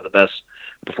down one of the best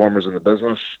performers in the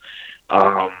business.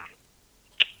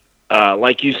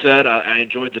 Like you said, I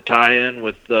enjoyed the tie-in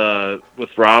with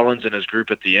Rollins and his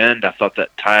group at the end. I thought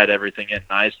that tied everything in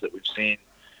nice that we've seen,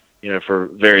 for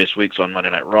various weeks on Monday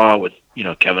Night Raw with,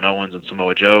 Kevin Owens and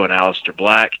Samoa Joe and Aleister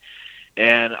Black.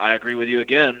 And I agree with you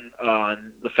again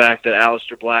on the fact that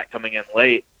Aleister Black coming in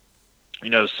late,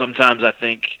 sometimes I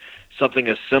think something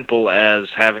as simple as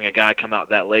having a guy come out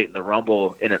that late in the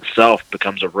Rumble in itself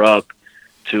becomes a rub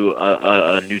to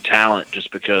a new talent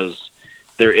just because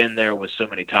they're in there with so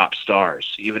many top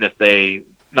stars. Even if they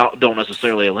don't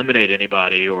necessarily eliminate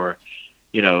anybody or,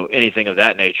 anything of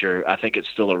that nature, I think it's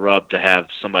still a rub to have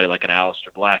somebody like an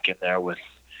Aleister Black in there with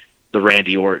the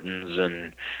Randy Ortons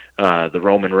and the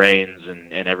Roman Reigns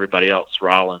and everybody else,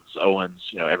 Rollins,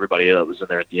 Owens, everybody that was in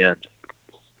there at the end.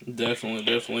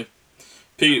 Definitely.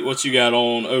 Pete, what you got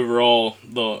on the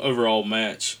overall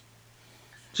match?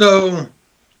 So,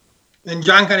 and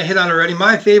John kind of hit on it already.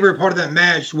 My favorite part of that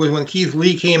match was when Keith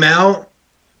Lee came out,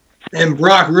 and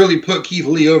Brock really put Keith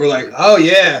Lee over. Like, oh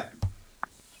yeah,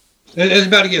 it's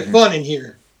about to get fun in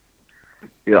here.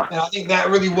 Yeah. And I think that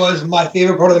really was my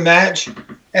favorite part of the match.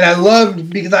 And I loved,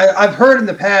 because I've heard in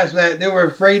the past that they were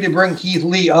afraid to bring Keith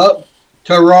Lee up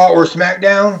to Raw or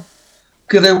SmackDown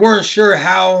because they weren't sure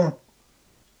how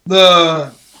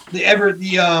the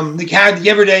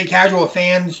everyday casual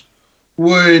fans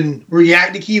would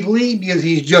react to Keith Lee, because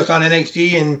he's just on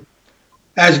NXT, and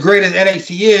as great as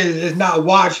NXT is, it's not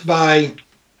watched by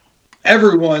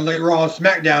everyone like Raw and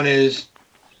SmackDown is.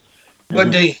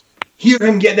 But to hear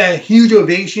him get that huge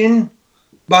ovation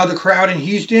by the crowd in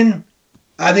Houston,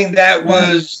 I think that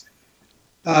was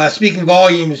speaking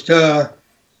volumes to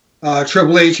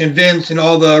Triple H and Vince and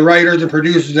all the writers and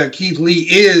producers that Keith Lee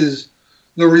is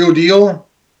the real deal.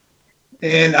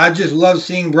 And I just love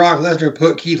seeing Brock Lesnar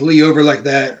put Keith Lee over like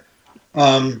that.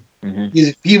 Brock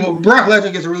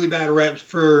Lesnar gets a really bad rep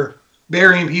for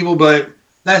burying people, but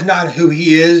that's not who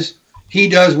he is. He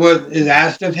does what is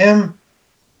asked of him,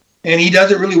 and he does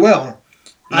it really well.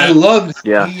 I loved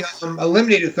he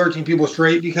eliminated 13 people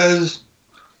straight, because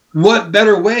what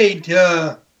better way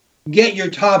to get your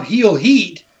top heel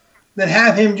heat than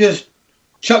have him just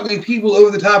chucking people over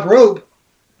the top rope,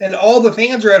 and all the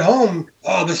fans are at home.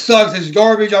 Oh, this sucks. This is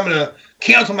garbage. I'm going to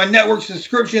cancel my network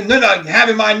subscription. They're not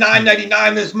having my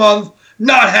 $9.99 this month.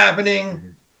 Not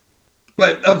happening.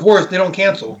 But, of course, they don't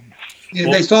cancel.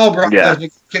 They saw Brock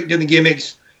Lesnar kicked in the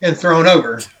gimmicks and thrown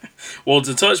over. Well,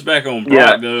 to touch back on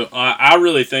Brock, though, I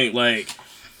really think, I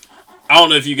don't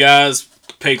know if you guys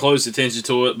pay close attention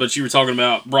to it, but you were talking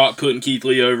about Brock putting Keith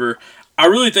Lee over. I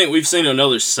really think we've seen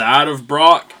another side of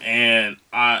Brock, and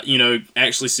I,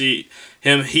 actually see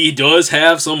him. He does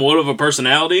have somewhat of a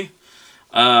personality.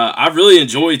 I've really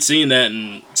enjoyed seeing that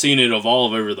and seeing it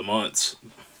evolve over the months.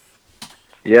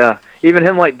 Yeah, even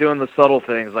him doing the subtle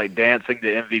things, like dancing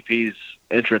to MVP's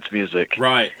entrance music,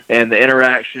 right? And the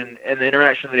interaction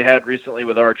that he had recently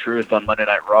with R-Truth on Monday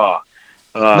Night Raw.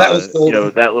 That was cool.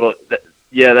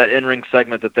 That in-ring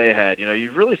segment that they had.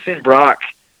 You've really seen Brock,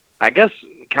 I guess,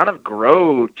 kind of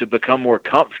grow to become more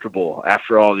comfortable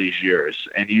after all these years.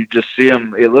 And you just see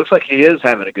him, it looks like he is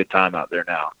having a good time out there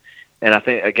now. And I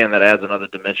think, again, that adds another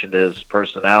dimension to his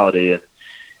personality.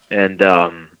 And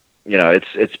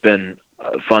it's been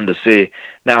fun to see.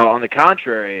 Now, on the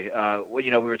contrary, we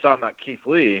were talking about Keith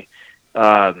Lee.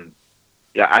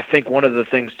 I think one of the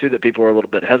things, too, that people are a little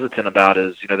bit hesitant about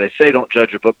is, they say don't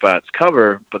judge a book by its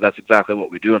cover, but that's exactly what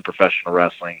we do in professional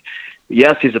wrestling.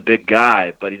 Yes, he's a big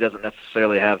guy, but he doesn't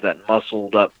necessarily have that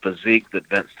muscled-up physique that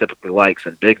Vince typically likes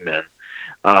in big men.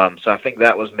 So I think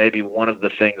that was maybe one of the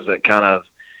things that kind of,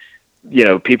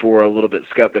 people were a little bit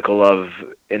skeptical of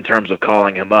in terms of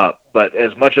calling him up. But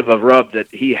as much of a rub that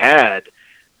he had,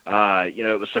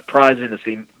 it was surprising to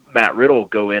see Matt Riddle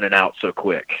go in and out so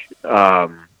quick. I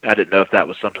didn't know if that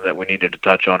was something that we needed to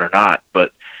touch on or not,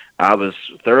 but I was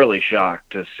thoroughly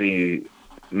shocked to see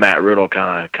Matt Riddle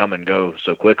kind of come and go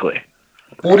so quickly.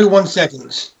 41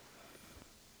 seconds.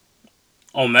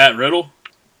 On Matt Riddle?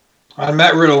 On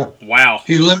Matt Riddle. Wow.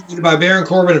 He's eliminated by Baron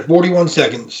Corbin at 41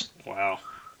 seconds. Wow.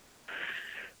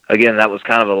 Again, that was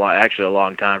kind of a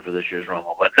long time for this year's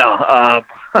Rumble, but no.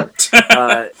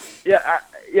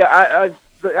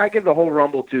 I give the whole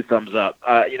Rumble 2 thumbs up.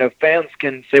 Fans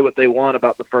can say what they want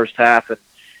about the first half and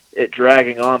it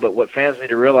dragging on, but what fans need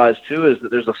to realize too is that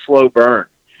there's a slow burn.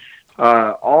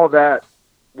 All that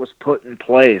was put in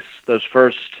place, those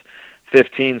first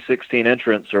 15, 16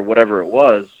 entrants or whatever it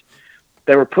was,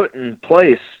 they were put in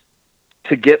place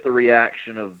to get the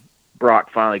reaction of Brock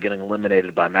finally getting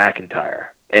eliminated by McIntyre.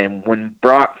 And when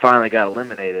Brock finally got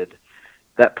eliminated,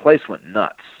 that place went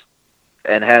nuts.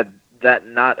 And had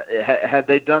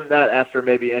they done that after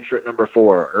maybe entrant number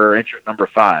 4 or entrant number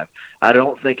 5, I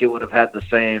don't think it would have had the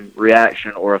same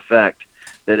reaction or effect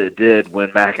that it did when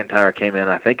McIntyre came in,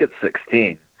 I think it's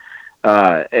 16,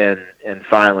 and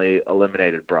finally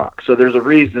eliminated Brock. So there's a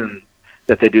reason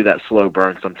that they do that slow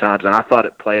burn sometimes, and I thought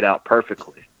it played out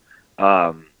perfectly.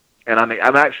 And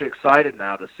I'm actually excited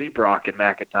now to see Brock and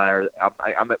McIntyre.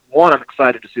 I'm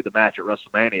excited to see the match at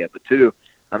WrestleMania, but 2,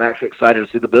 I'm actually excited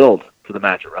to see the build for the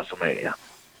match at WrestleMania.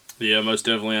 Yeah, most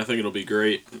definitely. I think it'll be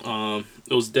great. It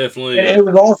was definitely... And it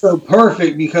was also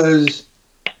perfect because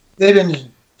they've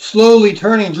been slowly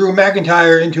turning Drew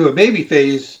McIntyre into a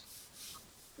babyface.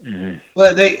 Mm-hmm.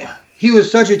 But he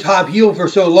was such a top heel for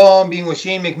so long, being with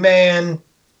Shane McMahon.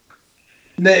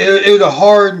 It was a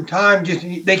hard time.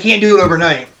 They can't do it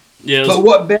overnight. Yeah, but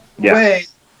what better way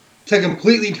to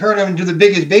completely turn him into the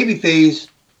biggest babyface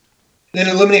than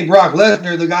eliminate Brock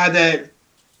Lesnar, the guy that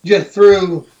just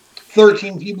threw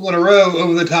 13 people in a row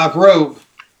over the top rope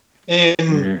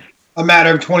in a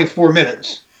matter of 24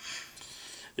 minutes.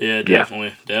 Yeah,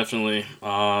 definitely.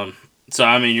 So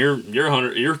I mean,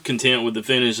 you're content with the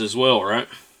finish as well, right?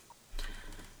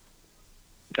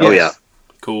 Oh yeah,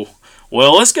 cool.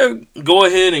 Well, let's go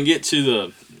ahead and get to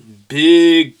the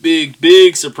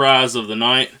big surprise of the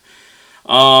night.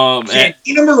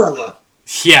 Santina Marella.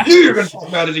 Yeah, you're gonna talk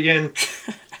about it again.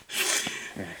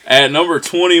 At number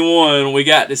 21, we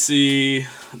got to see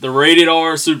the rated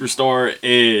R superstar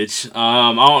Edge.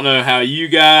 I don't know how you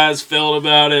guys felt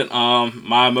about it.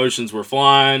 My emotions were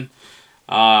flying.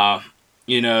 We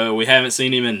haven't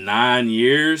seen him in 9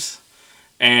 years.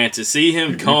 And to see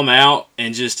him come out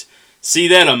and just see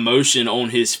that emotion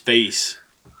on his face,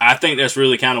 I think that's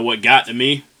really kind of what got to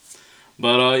me.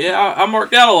 But, I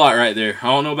marked out a lot right there. I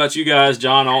don't know about you guys,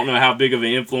 John. I don't know how big of an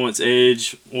influence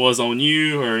Edge was on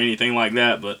you or anything like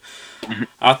that, but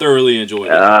I thoroughly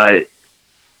enjoyed it.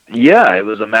 Yeah, it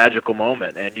was a magical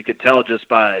moment, and you could tell just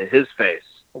by his face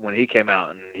when he came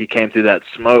out and he came through that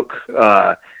smoke.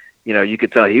 You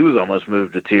could tell he was almost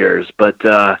moved to tears. But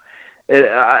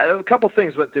a couple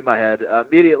things went through my head.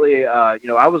 Immediately,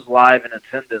 I was live in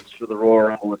attendance for the Royal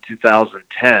Rumble in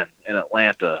 2010 in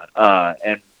Atlanta,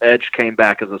 and Edge came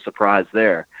back as a surprise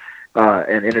there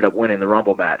and ended up winning the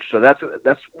Rumble match. So that's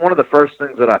one of the first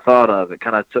things that I thought of. It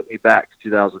kind of took me back to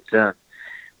 2010.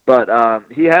 But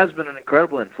he has been an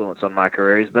incredible influence on my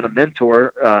career. He's been a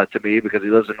mentor to me because he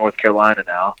lives in North Carolina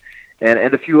now,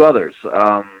 and a few others.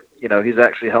 He's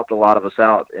actually helped a lot of us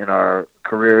out in our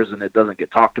careers, and it doesn't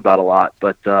get talked about a lot.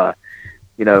 But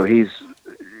he's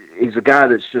a guy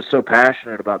that's just so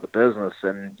passionate about the business,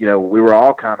 and we were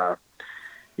all kind of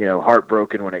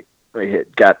heartbroken when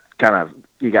it got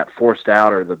he got forced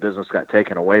out or the business got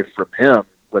taken away from him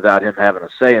without him having a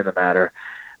say in the matter.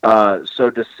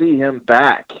 So to see him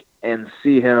back and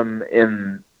see him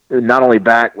in not only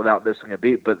back without missing a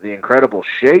beat, but the incredible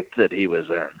shape that he was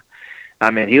in.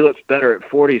 I mean, he looks better at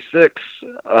 46,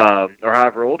 or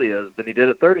however old he is, than he did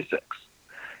at 36.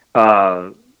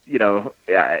 I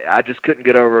just couldn't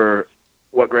get over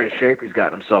what great shape he's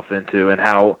gotten himself into and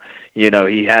how, he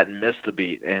hadn't missed a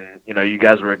beat. And, you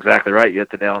guys were exactly right. You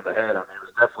hit the nail on the head. I mean, it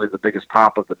was definitely the biggest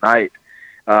pop of the night.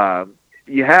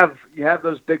 You have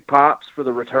those big pops for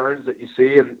the returns that you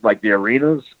see in like the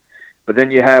arenas, but then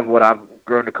you have what I've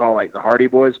grown to call like the Hardy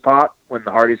Boys pop when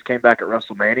the Hardys came back at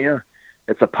WrestleMania.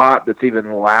 It's a pop that's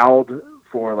even loud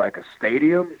for like a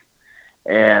stadium,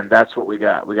 and that's what we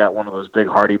got. We got one of those big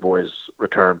Hardy Boys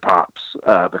return pops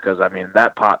because I mean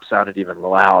that pop sounded even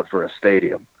loud for a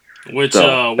stadium.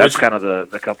 That's kind of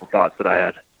the couple thoughts that I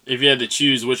had. If you had to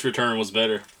choose, which return was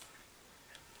better?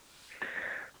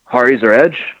 Hardys or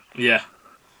Edge? Yeah.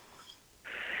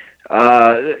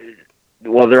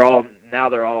 Well, they're all.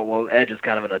 Well, Edge is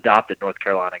kind of an adopted North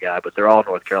Carolina guy, but they're all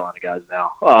North Carolina guys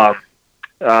now.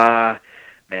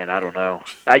 Man, I don't know.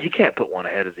 You can't put one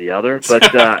ahead of the other,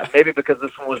 but maybe because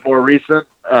this one was more recent.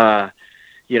 I'd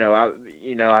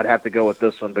have to go with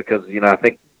this one because I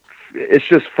think it's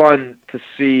just fun to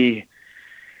see.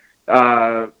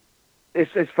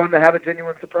 It's fun to have a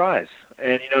genuine surprise,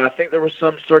 and I think there was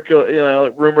some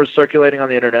rumors circulating on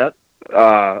the internet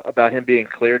about him being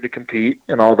cleared to compete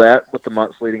and all that with the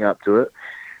months leading up to it.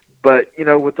 But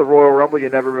with the Royal Rumble, you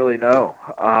never really know.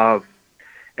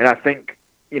 And I think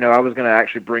I was going to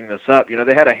actually bring this up.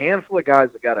 They had a handful of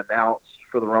guys that got announced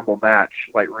for the Rumble match,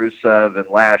 like Rusev and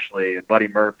Lashley and Buddy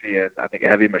Murphy and I think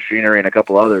Heavy Machinery and a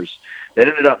couple others that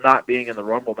ended up not being in the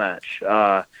Rumble match.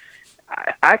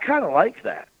 I kind of like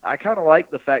that. I kind of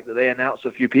like the fact that they announce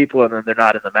a few people and then they're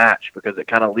not in the match because it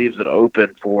kind of leaves it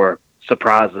open for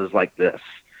surprises like this.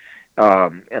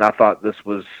 And I thought this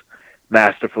was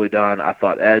masterfully done. I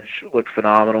thought Edge looked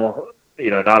phenomenal,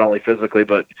 not only physically,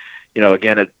 but,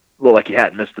 again, it looked like he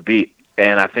hadn't missed a beat.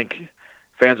 And I think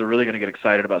fans are really going to get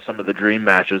excited about some of the dream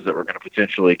matches that we're going to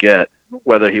potentially get,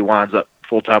 whether he winds up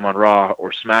full-time on Raw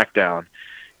or SmackDown.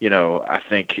 I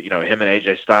think, him and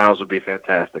AJ Styles would be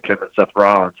fantastic. Him and Seth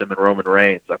Rollins, him and Roman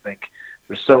Reigns. I think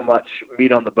there's so much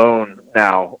meat on the bone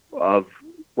now of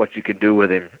what you can do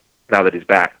with him now that he's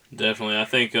back. Definitely. I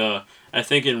think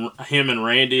him and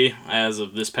Randy, as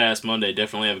of this past Monday,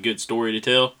 definitely have a good story to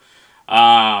tell.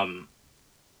 I'm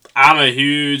a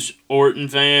huge Orton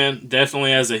fan,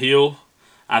 definitely as a heel.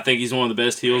 I think he's one of the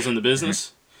best heels in the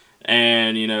business.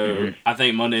 And, I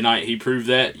think Monday night he proved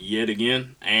that yet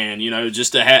again. And,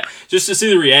 just to see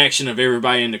the reaction of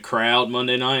everybody in the crowd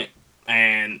Monday night.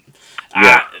 And,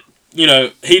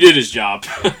 he did his job.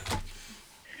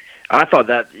 I thought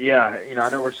that, I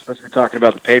know we're supposed to be talking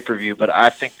about the pay-per-view, but I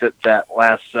think that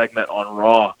last segment on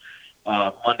Raw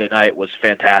Monday night was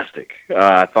fantastic.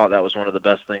 I thought that was one of the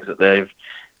best things that they've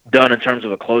done in terms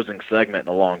of a closing segment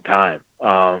in a long time.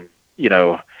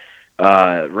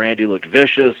 Randy looked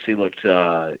vicious. He looked,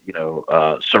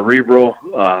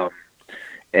 cerebral.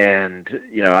 And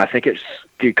I think it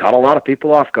caught a lot of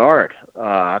people off guard.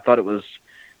 I thought it was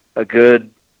a good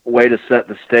way to set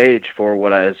the stage for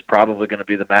what is probably going to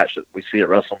be the match that we see at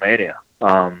WrestleMania.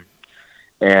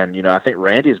 I think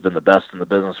Randy's been the best in the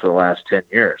business for the last 10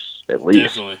 years, at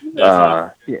least.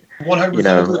 Definitely.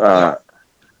 100%.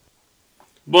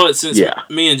 But since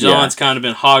me and John's kind of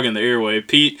been hogging the airway,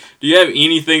 Pete, do you have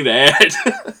anything to add?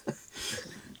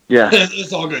 Yeah.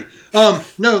 It's all good.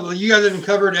 No, you guys have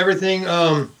covered everything.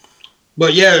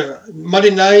 But yeah,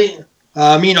 Monday night,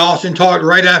 me and Austin talked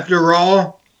right after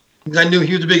Raw, because I knew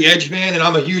he was a big Edge fan, and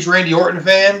I'm a huge Randy Orton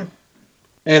fan.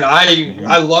 And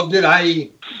I loved it. I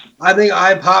think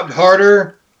I popped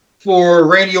harder for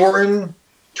Randy Orton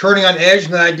turning on Edge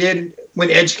than I did when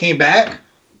Edge came back.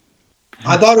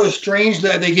 I thought it was strange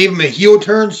that they gave him a heel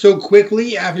turn so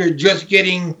quickly after just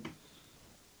getting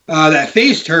that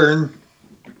face turn.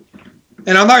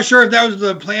 And I'm not sure if that was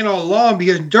the plan all along,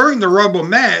 because during the Rumble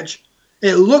match,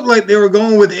 it looked like they were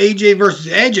going with AJ versus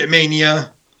Edge at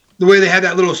Mania, the way they had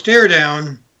that little stare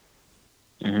down.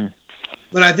 Mm-hmm.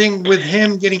 But I think with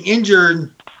him getting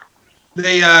injured,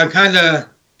 they kind of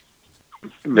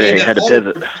had to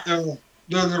pivot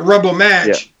the Rumble match.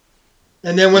 Yeah.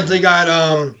 And then once they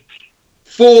got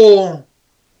full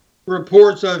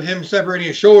reports of him separating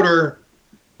his shoulder,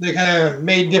 they kind of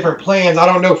made different plans. I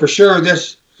don't know for sure.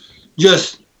 This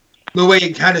just the way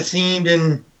it kind of seemed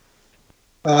in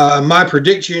my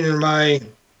prediction and my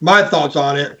thoughts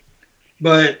on it.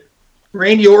 But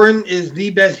Randy Orton is the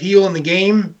best heel in the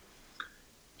game.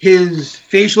 His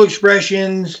facial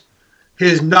expressions,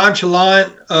 his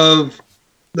nonchalant of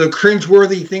the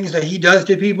cringeworthy things that he does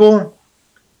to people.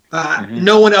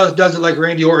 No one else does it like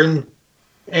Randy Orton.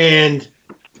 And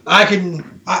I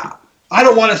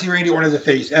don't want to see Randy Orton as a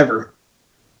face ever.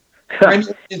 Randy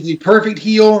Orton is the perfect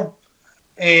heel,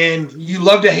 and you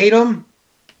love to hate him,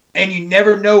 and you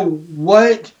never know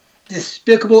what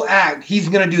despicable act he's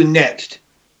going to do next.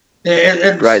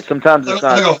 Right. Sometimes it's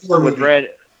not like with Randy.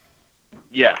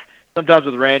 Yeah. Sometimes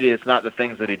with Randy, it's not the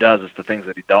things that he does; it's the things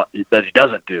that he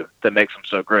doesn't do that makes him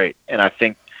so great. And I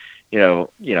think,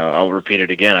 I'll repeat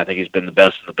it again. I think he's been the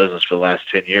best in the business for the last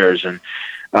 10 years. And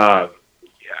to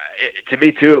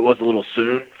me too, it was a little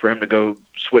soon for him to go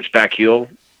switch back heel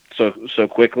so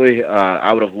quickly.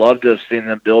 I would have loved to have seen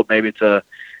them build maybe to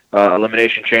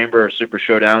Elimination Chamber or Super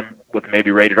Showdown with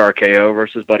maybe Rated RKO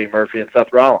versus Buddy Murphy and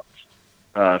Seth Rollins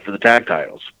for the tag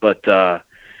titles. But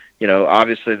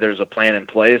obviously there's a plan in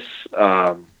place.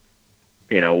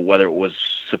 Whether it was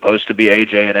supposed to be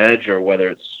AJ and Edge or whether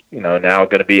it's now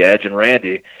going to be Edge and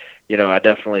Randy. I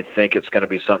definitely think it's going to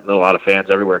be something that a lot of fans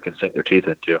everywhere can sink their teeth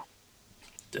into.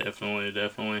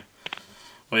 Definitely.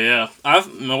 Well, yeah. I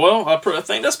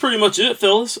think that's pretty much it,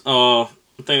 fellas. I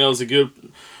think that was a good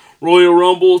Royal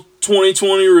Rumble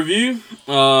 2020 review.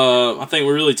 I think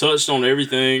we really touched on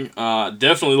everything.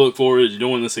 Definitely look forward to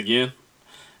doing this again.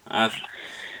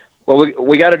 Well,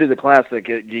 we got to do the classic.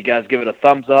 Do you guys give it a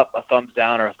thumbs up, a thumbs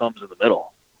down, or a thumbs in the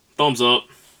middle? Thumbs up.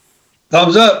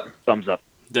 Thumbs up. Thumbs up.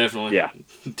 Definitely. Yeah.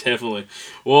 Definitely.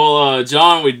 Well,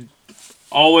 John, we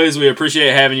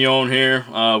appreciate having you on here.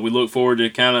 We look forward to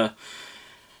kind of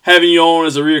having you on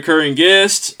as a reoccurring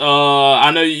guest.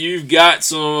 I know you've got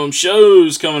some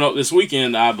shows coming up this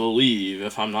weekend, I believe,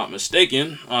 if I'm not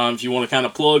mistaken. If you want to kind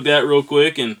of plug that real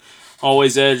quick, and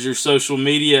always add your social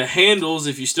media handles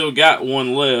if you still got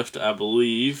one left, I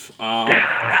believe.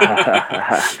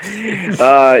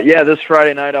 This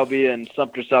Friday night I'll be in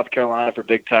Sumter, South Carolina for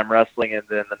Big Time Wrestling, and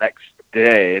then the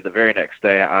very next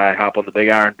day, I hop on the Big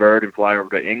Iron Bird and fly over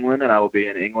to England, and I will be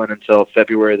in England until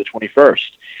February the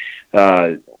 21st.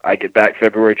 I get back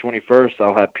February 21st.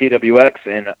 I'll have PWX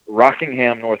in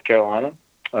Rockingham, North Carolina,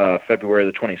 February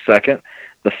the 22nd.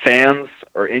 The fans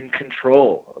are in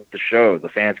control of the show. The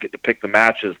fans get to pick the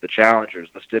matches, the challengers,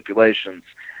 the stipulations.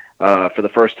 For the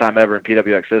first time ever in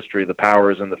PWX history, the power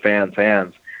is in the fans'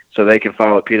 hands. So they can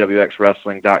follow PWX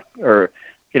Wrestling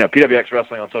PWX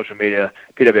Wrestling on social media,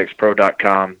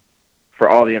 PWXPro.com for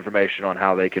all the information on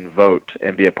how they can vote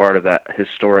and be a part of that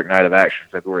historic night of action,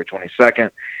 February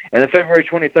 22nd. And then February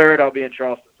 23rd, I'll be in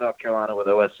Charleston, South Carolina with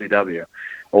OSCW,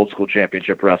 Old School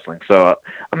Championship Wrestling. So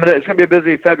it's going to be a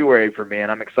busy February for me,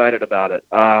 and I'm excited about it.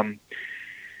 All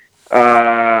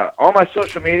my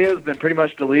social media has been pretty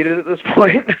much deleted at this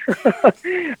point.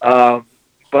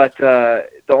 But the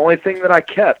only thing that I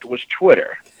kept was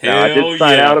Twitter. Now, I did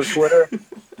sign out of Twitter.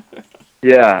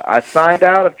 Yeah, I signed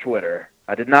out of Twitter.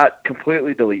 I did not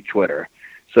completely delete Twitter.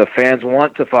 So if fans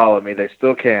want to follow me, they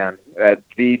still can at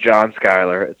the John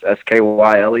Skyler. It's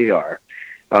SKYLER.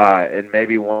 And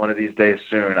maybe one of these days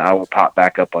soon I will pop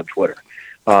back up on Twitter.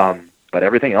 But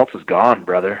everything else is gone,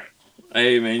 brother.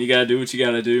 Hey, man, you got to do what you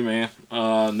got to do, man.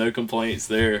 No complaints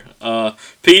there.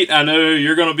 Pete, I know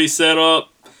you're going to be set up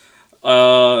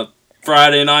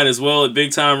Friday night as well at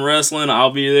Big Time Wrestling.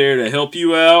 I'll be there to help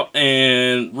you out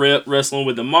and rep Wrestling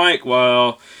with the Mic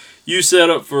while you set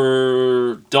up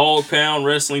for Dog Pound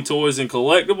Wrestling Toys and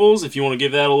Collectibles. If you want to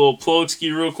give that a little plug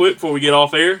ski real quick before we get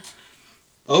off air.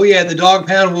 Oh, yeah, the Dog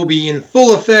Pound will be in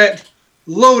full effect,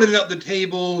 loading up the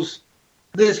tables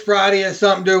this Friday at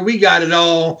Sumter. We got it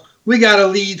all. We got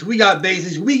elites, we got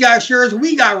basics, we got shirts,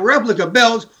 we got replica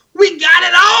belts. We got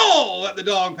it all at the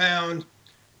Dog Pound.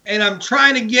 And I'm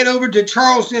trying to get over to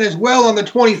Charleston as well on the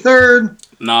 23rd.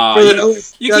 Nah,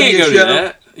 you can't go to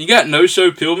that. You got No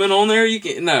Show Pillman on there. You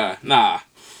can't. Nah.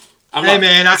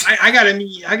 Man, I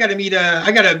gotta meet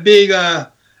a big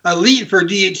elite for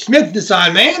DH Smith to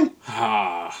sign, man.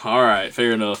 All right,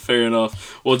 fair enough.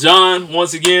 Well, John,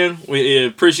 once again, we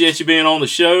appreciate you being on the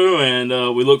show,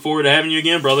 and we look forward to having you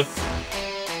again, brother.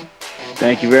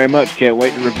 Thank you very much. Can't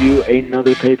wait to review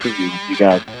another pay-per-view with you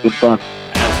guys. Good fun.